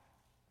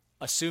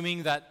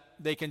 assuming that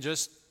they can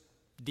just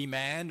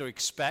demand or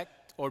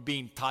expect or be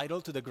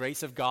entitled to the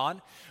grace of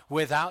God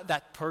without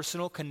that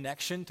personal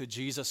connection to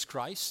Jesus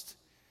Christ,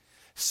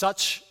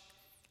 such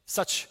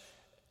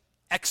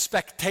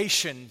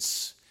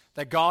expectations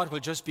that God will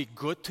just be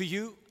good to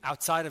you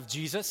outside of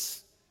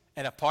Jesus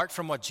and apart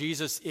from what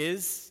Jesus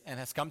is and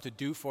has come to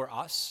do for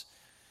us,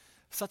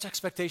 such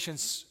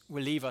expectations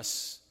will leave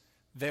us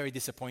very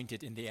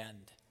disappointed in the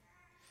end.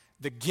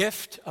 The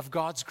gift of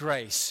God's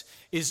grace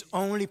is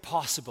only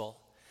possible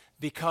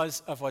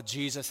because of what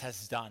Jesus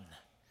has done.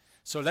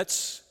 So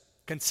let's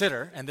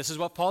consider, and this is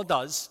what Paul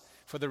does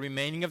for the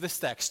remaining of this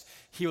text.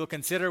 He will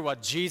consider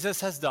what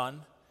Jesus has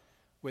done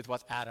with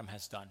what Adam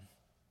has done.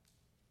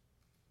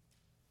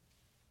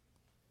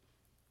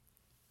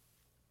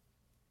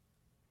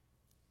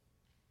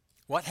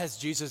 What has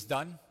Jesus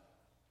done?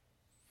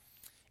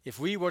 If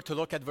we were to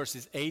look at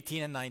verses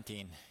 18 and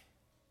 19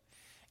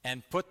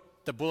 and put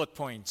the bullet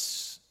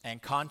points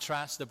and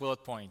contrast the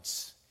bullet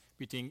points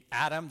between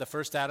Adam, the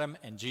first Adam,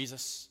 and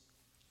Jesus,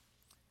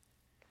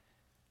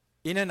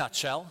 in a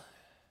nutshell,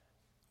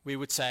 we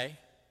would say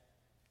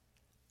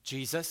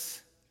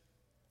Jesus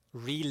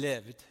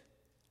relived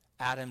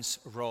Adam's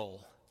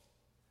role,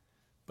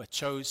 but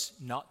chose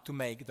not to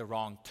make the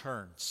wrong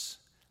turns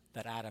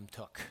that Adam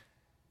took.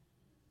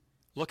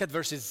 Look at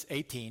verses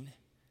 18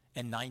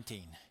 and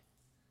 19.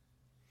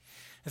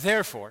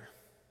 Therefore,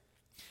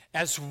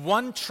 as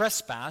one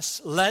trespass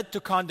led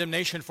to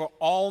condemnation for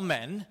all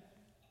men,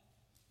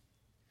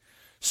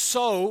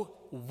 So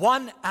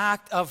one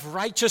act of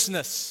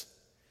righteousness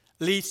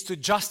leads to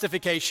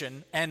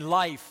justification and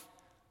life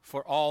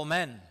for all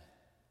men.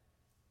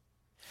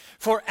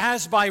 For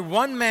as by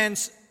one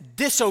man's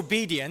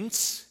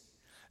disobedience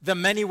the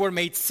many were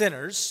made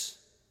sinners,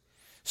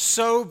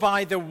 so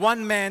by the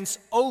one man's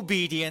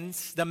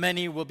obedience the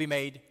many will be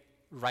made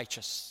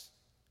righteous.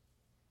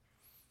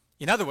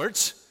 In other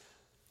words,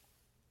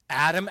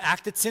 Adam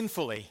acted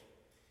sinfully.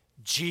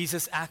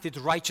 Jesus acted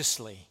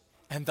righteously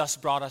and thus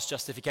brought us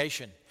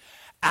justification.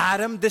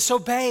 Adam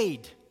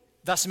disobeyed,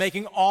 thus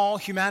making all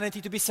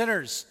humanity to be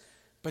sinners.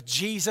 But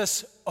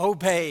Jesus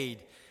obeyed,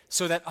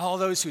 so that all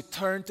those who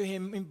turn to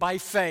him by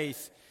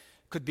faith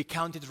could be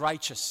counted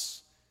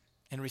righteous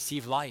and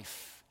receive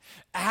life.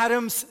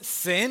 Adam's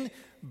sin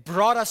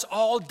brought us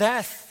all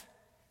death.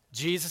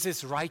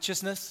 Jesus'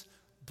 righteousness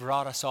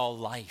brought us all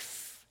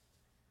life.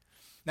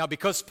 Now,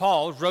 because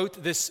Paul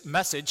wrote this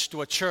message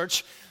to a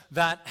church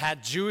that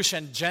had Jewish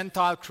and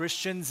Gentile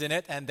Christians in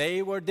it, and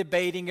they were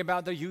debating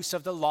about the use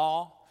of the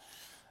law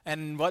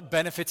and what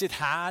benefits it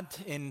had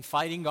in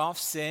fighting off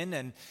sin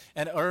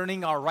and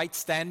earning our right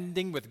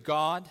standing with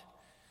God,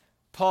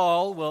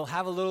 Paul will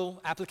have a little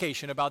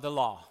application about the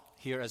law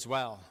here as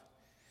well.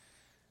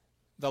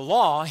 The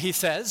law, he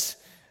says,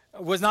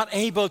 was not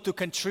able to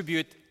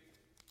contribute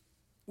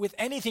with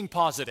anything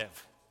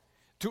positive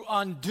to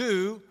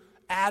undo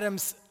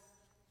Adam's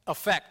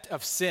effect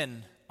of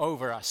sin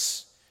over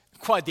us.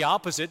 Quite the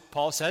opposite,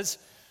 Paul says.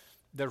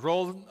 The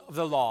role of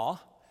the law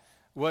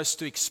was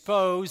to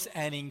expose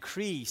and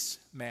increase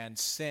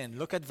man's sin.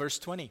 Look at verse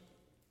 20.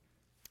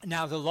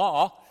 Now the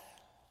law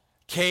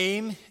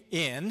came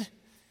in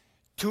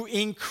to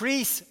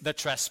increase the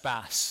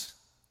trespass,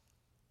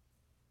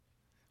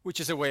 which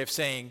is a way of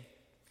saying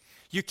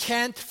you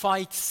can't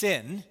fight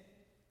sin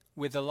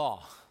with the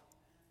law.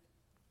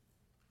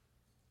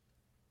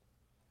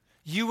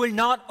 You will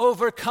not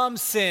overcome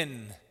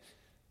sin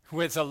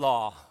with the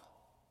law.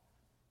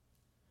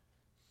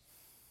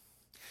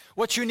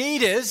 What you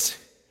need is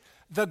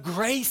the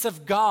grace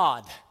of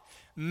God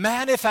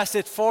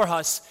manifested for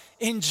us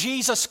in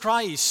Jesus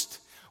Christ.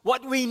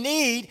 What we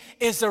need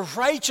is the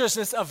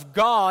righteousness of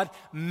God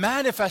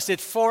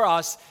manifested for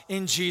us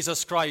in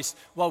Jesus Christ.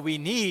 What we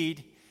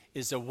need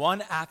is the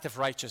one act of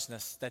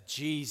righteousness that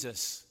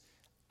Jesus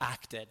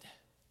acted.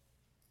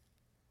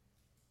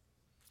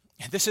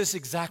 And this is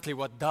exactly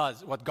what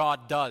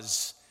God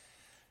does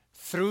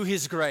through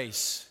His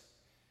grace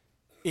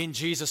in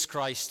Jesus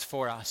Christ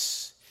for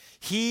us.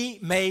 He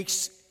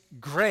makes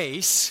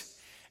grace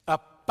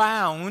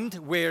abound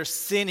where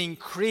sin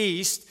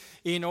increased,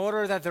 in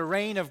order that the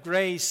reign of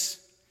grace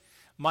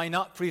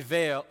might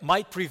prevail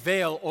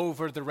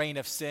over the reign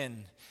of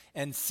sin,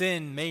 and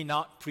sin may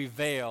not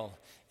prevail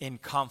in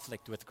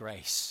conflict with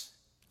grace.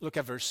 Look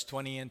at verse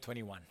 20 and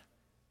 21.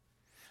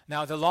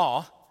 Now the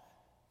law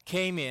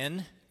came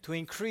in to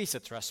increase the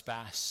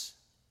trespass,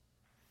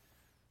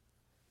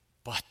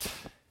 but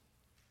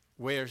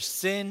where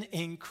sin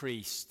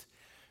increased,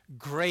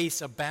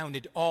 grace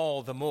abounded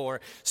all the more,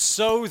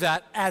 so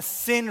that as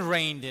sin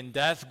reigned in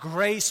death,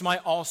 grace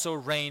might also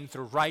reign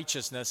through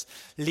righteousness,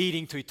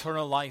 leading to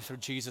eternal life through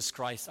Jesus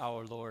Christ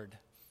our Lord.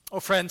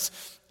 Oh friends,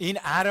 in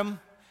Adam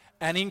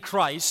and in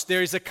Christ,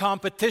 there is a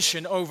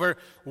competition over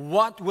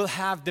what will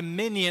have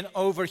dominion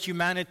over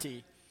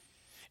humanity.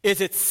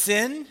 Is it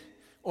sin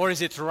or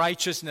is it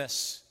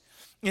righteousness?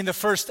 In the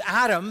first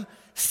Adam,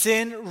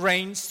 sin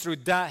reigns through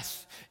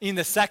death. In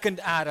the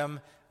second Adam,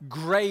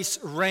 grace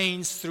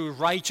reigns through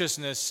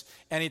righteousness,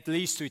 and it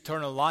leads to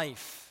eternal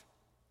life.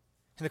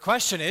 And the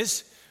question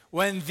is,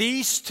 when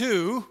these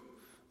two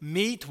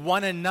meet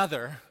one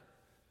another,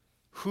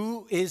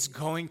 who is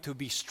going to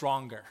be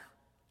stronger?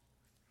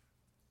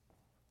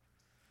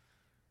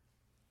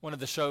 One of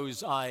the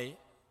shows I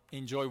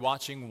enjoy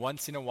watching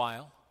once in a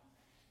while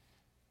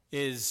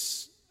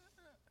is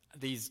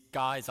these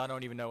guys, I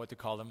don't even know what to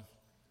call them,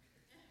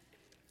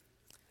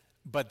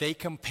 but they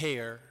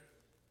compare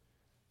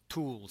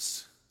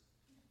tools.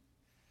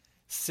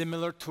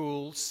 Similar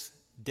tools,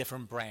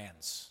 different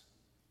brands.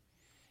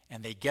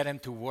 And they get them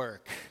to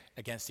work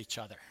against each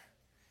other.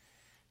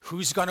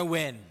 Who's going to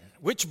win?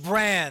 Which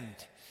brand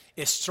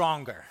is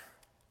stronger?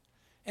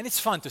 And it's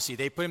fun to see.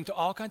 They put them to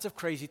all kinds of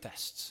crazy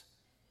tests.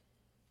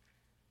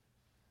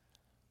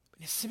 But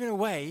in a similar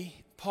way,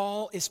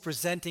 Paul is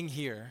presenting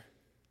here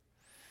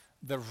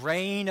the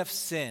reign of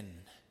sin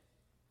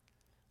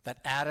that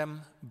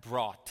Adam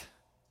brought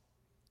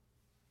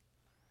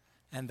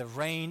and the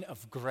reign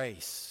of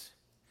grace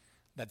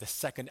that the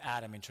second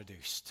Adam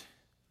introduced.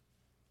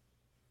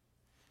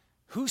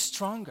 Who's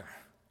stronger?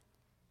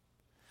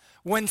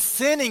 When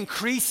sin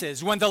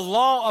increases, when the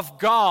law of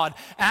God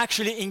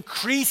actually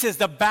increases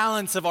the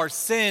balance of our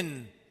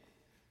sin,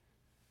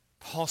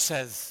 Paul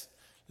says,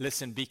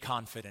 listen, be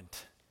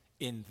confident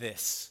in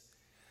this.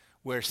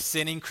 Where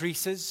sin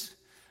increases,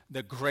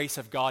 the grace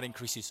of God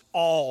increases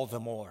all the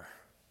more.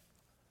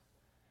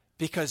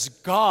 Because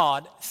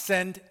God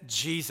sent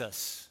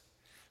Jesus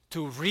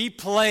to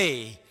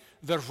replay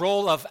the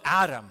role of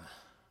Adam,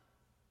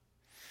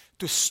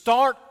 to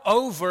start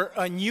over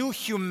a new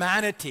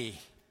humanity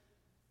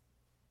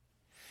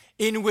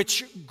in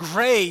which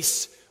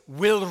grace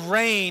will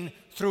reign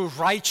through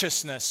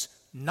righteousness,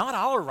 not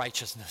our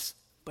righteousness,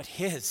 but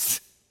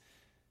His.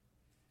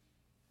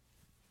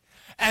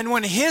 And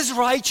when His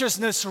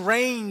righteousness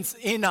reigns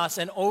in us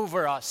and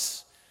over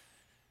us,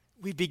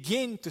 we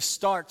begin to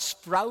start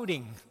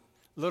sprouting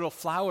little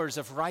flowers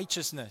of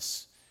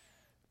righteousness.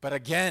 But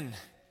again,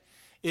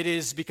 it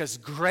is because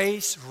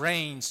grace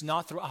reigns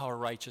not through our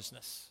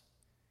righteousness.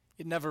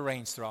 It never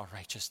reigns through our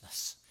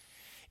righteousness.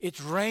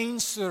 It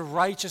reigns through the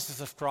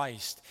righteousness of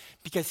Christ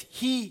because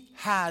He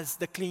has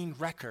the clean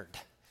record.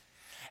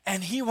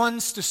 And He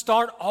wants to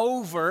start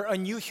over a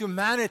new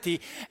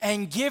humanity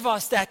and give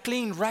us that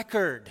clean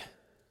record.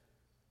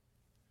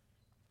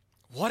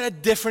 What a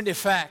different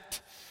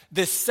effect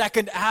this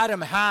second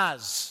Adam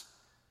has.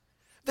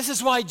 This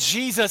is why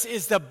Jesus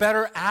is the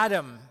better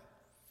Adam.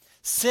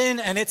 Sin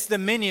and its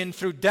dominion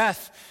through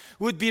death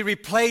would be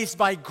replaced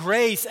by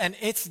grace and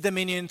its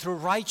dominion through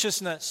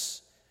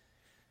righteousness.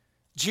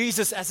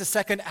 Jesus, as the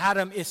second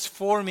Adam, is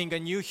forming a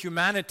new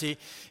humanity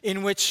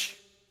in which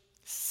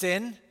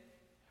sin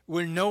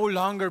will no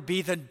longer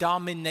be the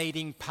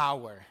dominating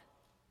power,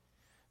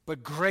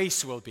 but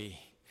grace will be.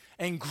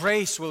 And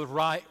grace will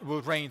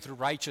reign through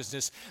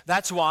righteousness.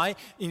 That's why,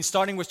 in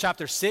starting with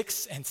chapter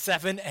 6 and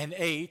 7 and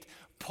 8,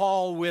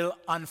 Paul will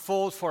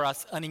unfold for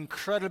us an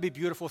incredibly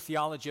beautiful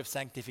theology of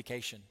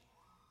sanctification.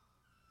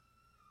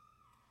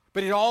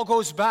 But it all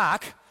goes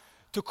back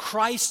to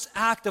Christ's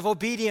act of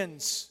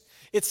obedience.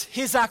 It's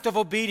His act of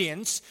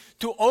obedience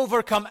to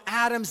overcome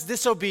Adam's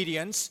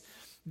disobedience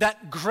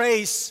that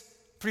grace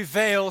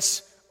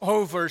prevails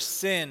over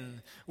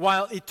sin,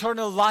 while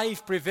eternal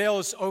life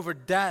prevails over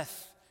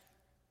death.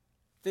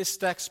 This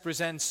text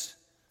presents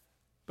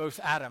both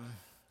Adam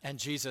and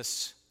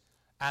Jesus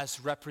as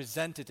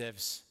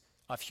representatives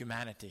of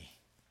humanity.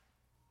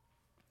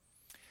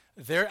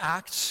 Their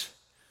acts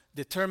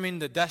determine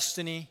the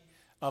destiny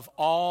of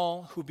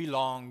all who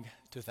belong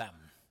to them.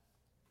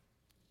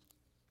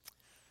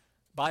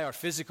 By our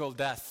physical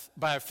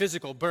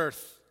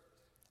birth,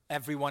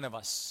 every one of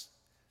us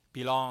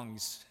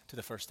belongs to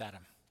the first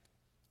Adam.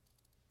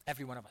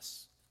 Every one of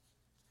us.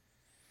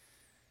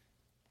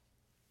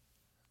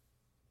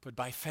 But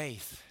by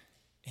faith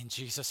in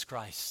Jesus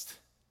Christ,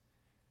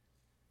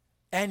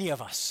 any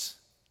of us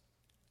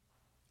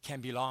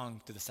can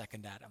belong to the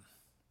second Adam.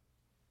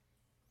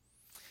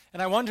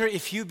 And I wonder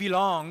if you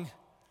belong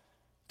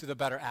to the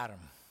better Adam.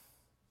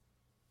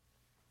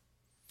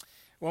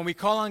 When we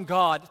call on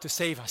God to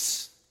save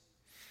us,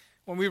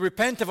 when we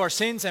repent of our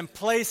sins and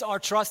place our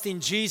trust in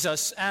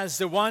Jesus as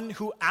the one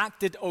who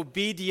acted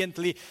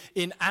obediently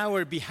in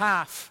our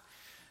behalf,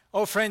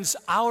 oh friends,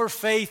 our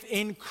faith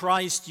in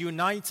Christ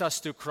unites us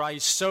to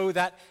Christ so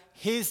that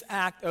His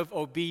act of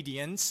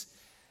obedience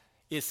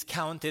is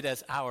counted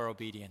as our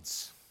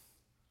obedience.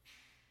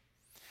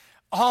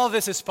 All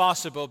this is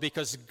possible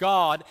because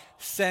God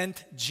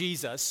sent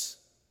Jesus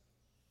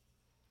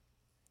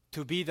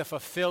to be the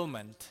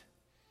fulfillment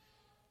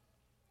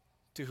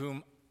to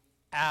whom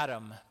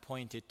Adam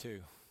pointed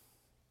to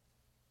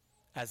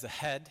as the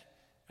head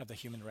of the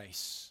human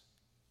race.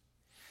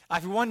 I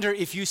wonder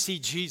if you see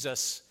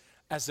Jesus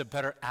as the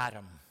better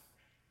Adam.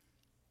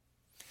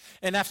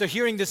 And after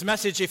hearing this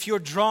message, if you're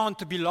drawn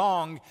to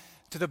belong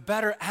to the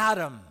better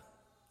Adam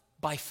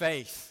by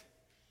faith,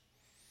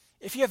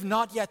 if you have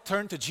not yet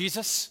turned to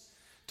Jesus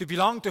to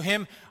belong to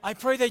Him, I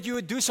pray that you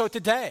would do so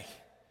today,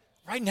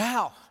 right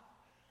now.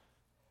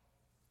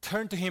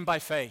 Turn to Him by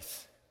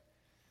faith.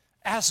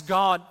 Ask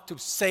God to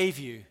save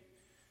you.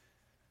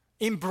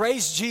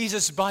 Embrace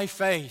Jesus by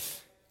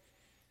faith,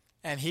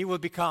 and He will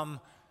become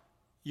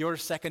your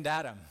second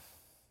Adam.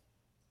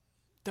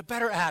 The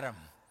better Adam.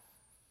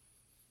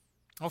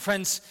 Oh,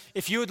 friends,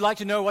 if you would like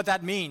to know what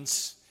that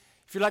means,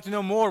 if you'd like to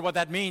know more what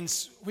that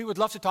means, we would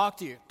love to talk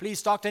to you.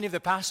 Please talk to any of the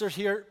pastors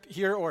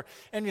here or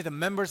any of the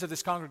members of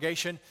this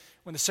congregation.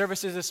 When the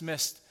service is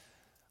dismissed,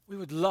 we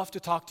would love to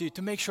talk to you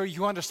to make sure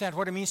you understand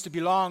what it means to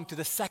belong to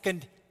the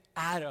second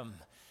Adam,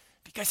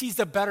 because He's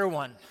the better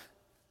one.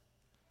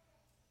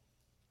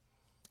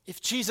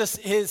 If Jesus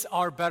is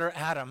our better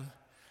Adam,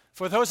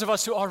 for those of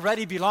us who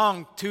already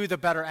belong to the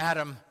better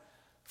Adam,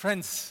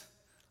 friends,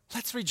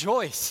 let's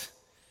rejoice.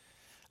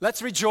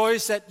 Let's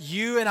rejoice that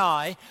you and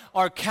I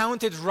are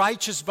counted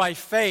righteous by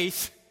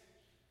faith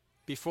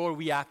before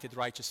we acted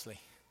righteously.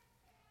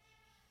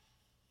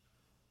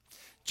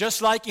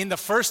 Just like in the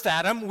first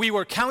Adam, we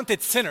were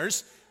counted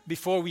sinners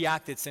before we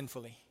acted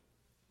sinfully.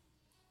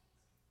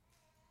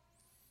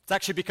 It's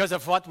actually because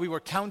of what we were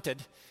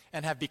counted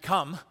and have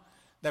become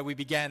that we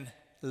began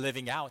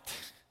living out.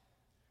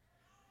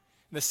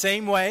 In the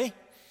same way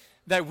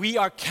that we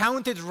are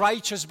counted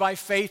righteous by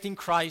faith in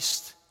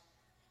Christ,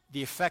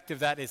 the effect of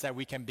that is that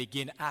we can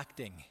begin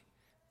acting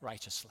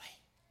righteously.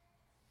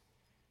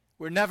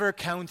 We're never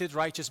counted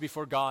righteous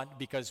before God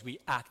because we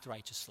act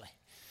righteously,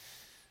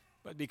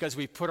 but because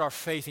we put our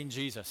faith in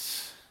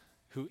Jesus,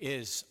 who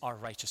is our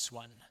righteous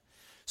one.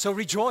 So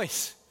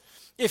rejoice.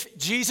 If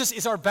Jesus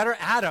is our better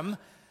Adam,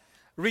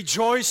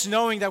 Rejoice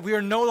knowing that we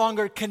are no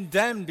longer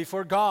condemned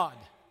before God.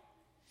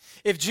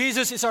 If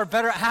Jesus is our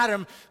better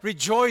Adam,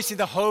 rejoice in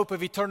the hope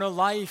of eternal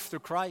life through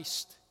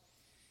Christ.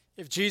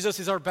 If Jesus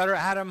is our better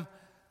Adam,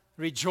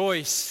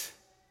 rejoice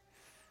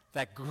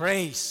that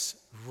grace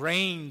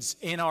reigns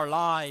in our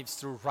lives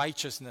through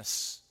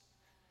righteousness.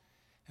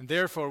 And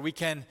therefore, we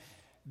can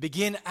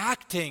begin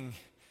acting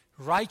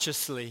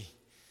righteously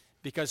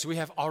because we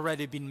have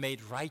already been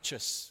made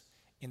righteous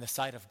in the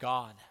sight of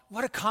God.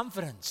 What a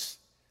confidence!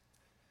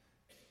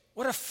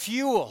 What a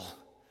fuel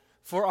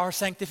for our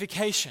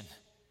sanctification.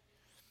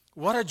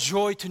 What a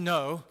joy to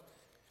know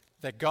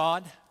that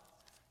God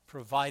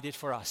provided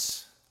for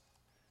us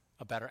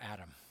a better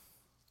Adam.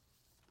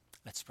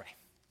 Let's pray.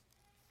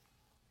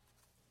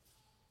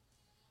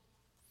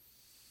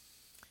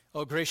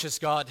 Oh, gracious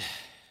God,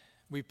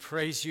 we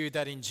praise you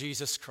that in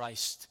Jesus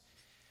Christ,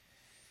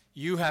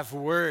 you have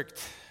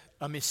worked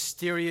a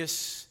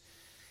mysterious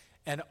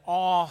and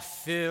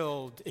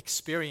awe-filled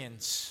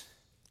experience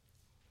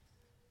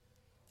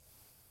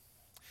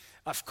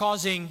of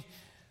causing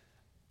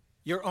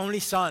your only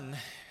Son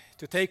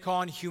to take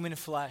on human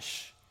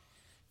flesh,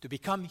 to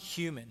become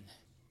human,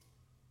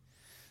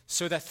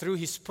 so that through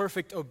his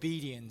perfect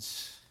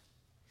obedience,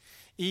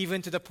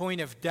 even to the point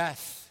of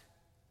death,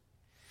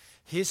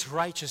 his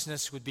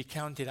righteousness would be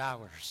counted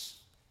ours.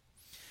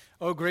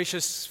 Oh,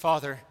 gracious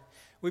Father,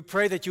 we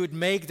pray that you would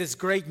make this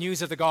great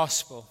news of the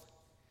gospel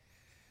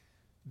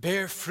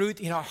bear fruit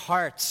in our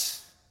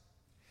hearts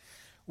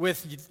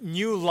with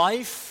new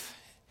life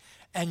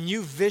and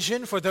new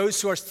vision for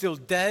those who are still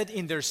dead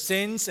in their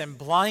sins and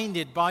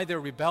blinded by their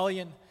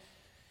rebellion,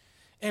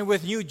 and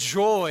with new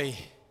joy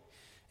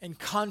and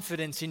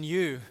confidence in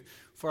you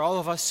for all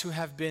of us who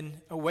have been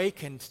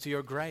awakened to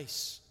your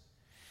grace.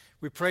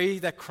 We pray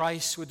that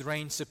Christ would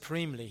reign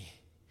supremely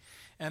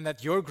and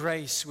that your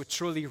grace would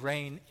truly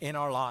reign in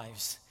our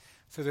lives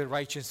through the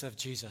righteousness of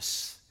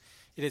Jesus.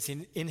 It is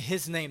in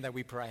his name that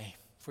we pray,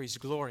 for his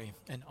glory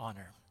and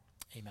honor.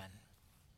 Amen.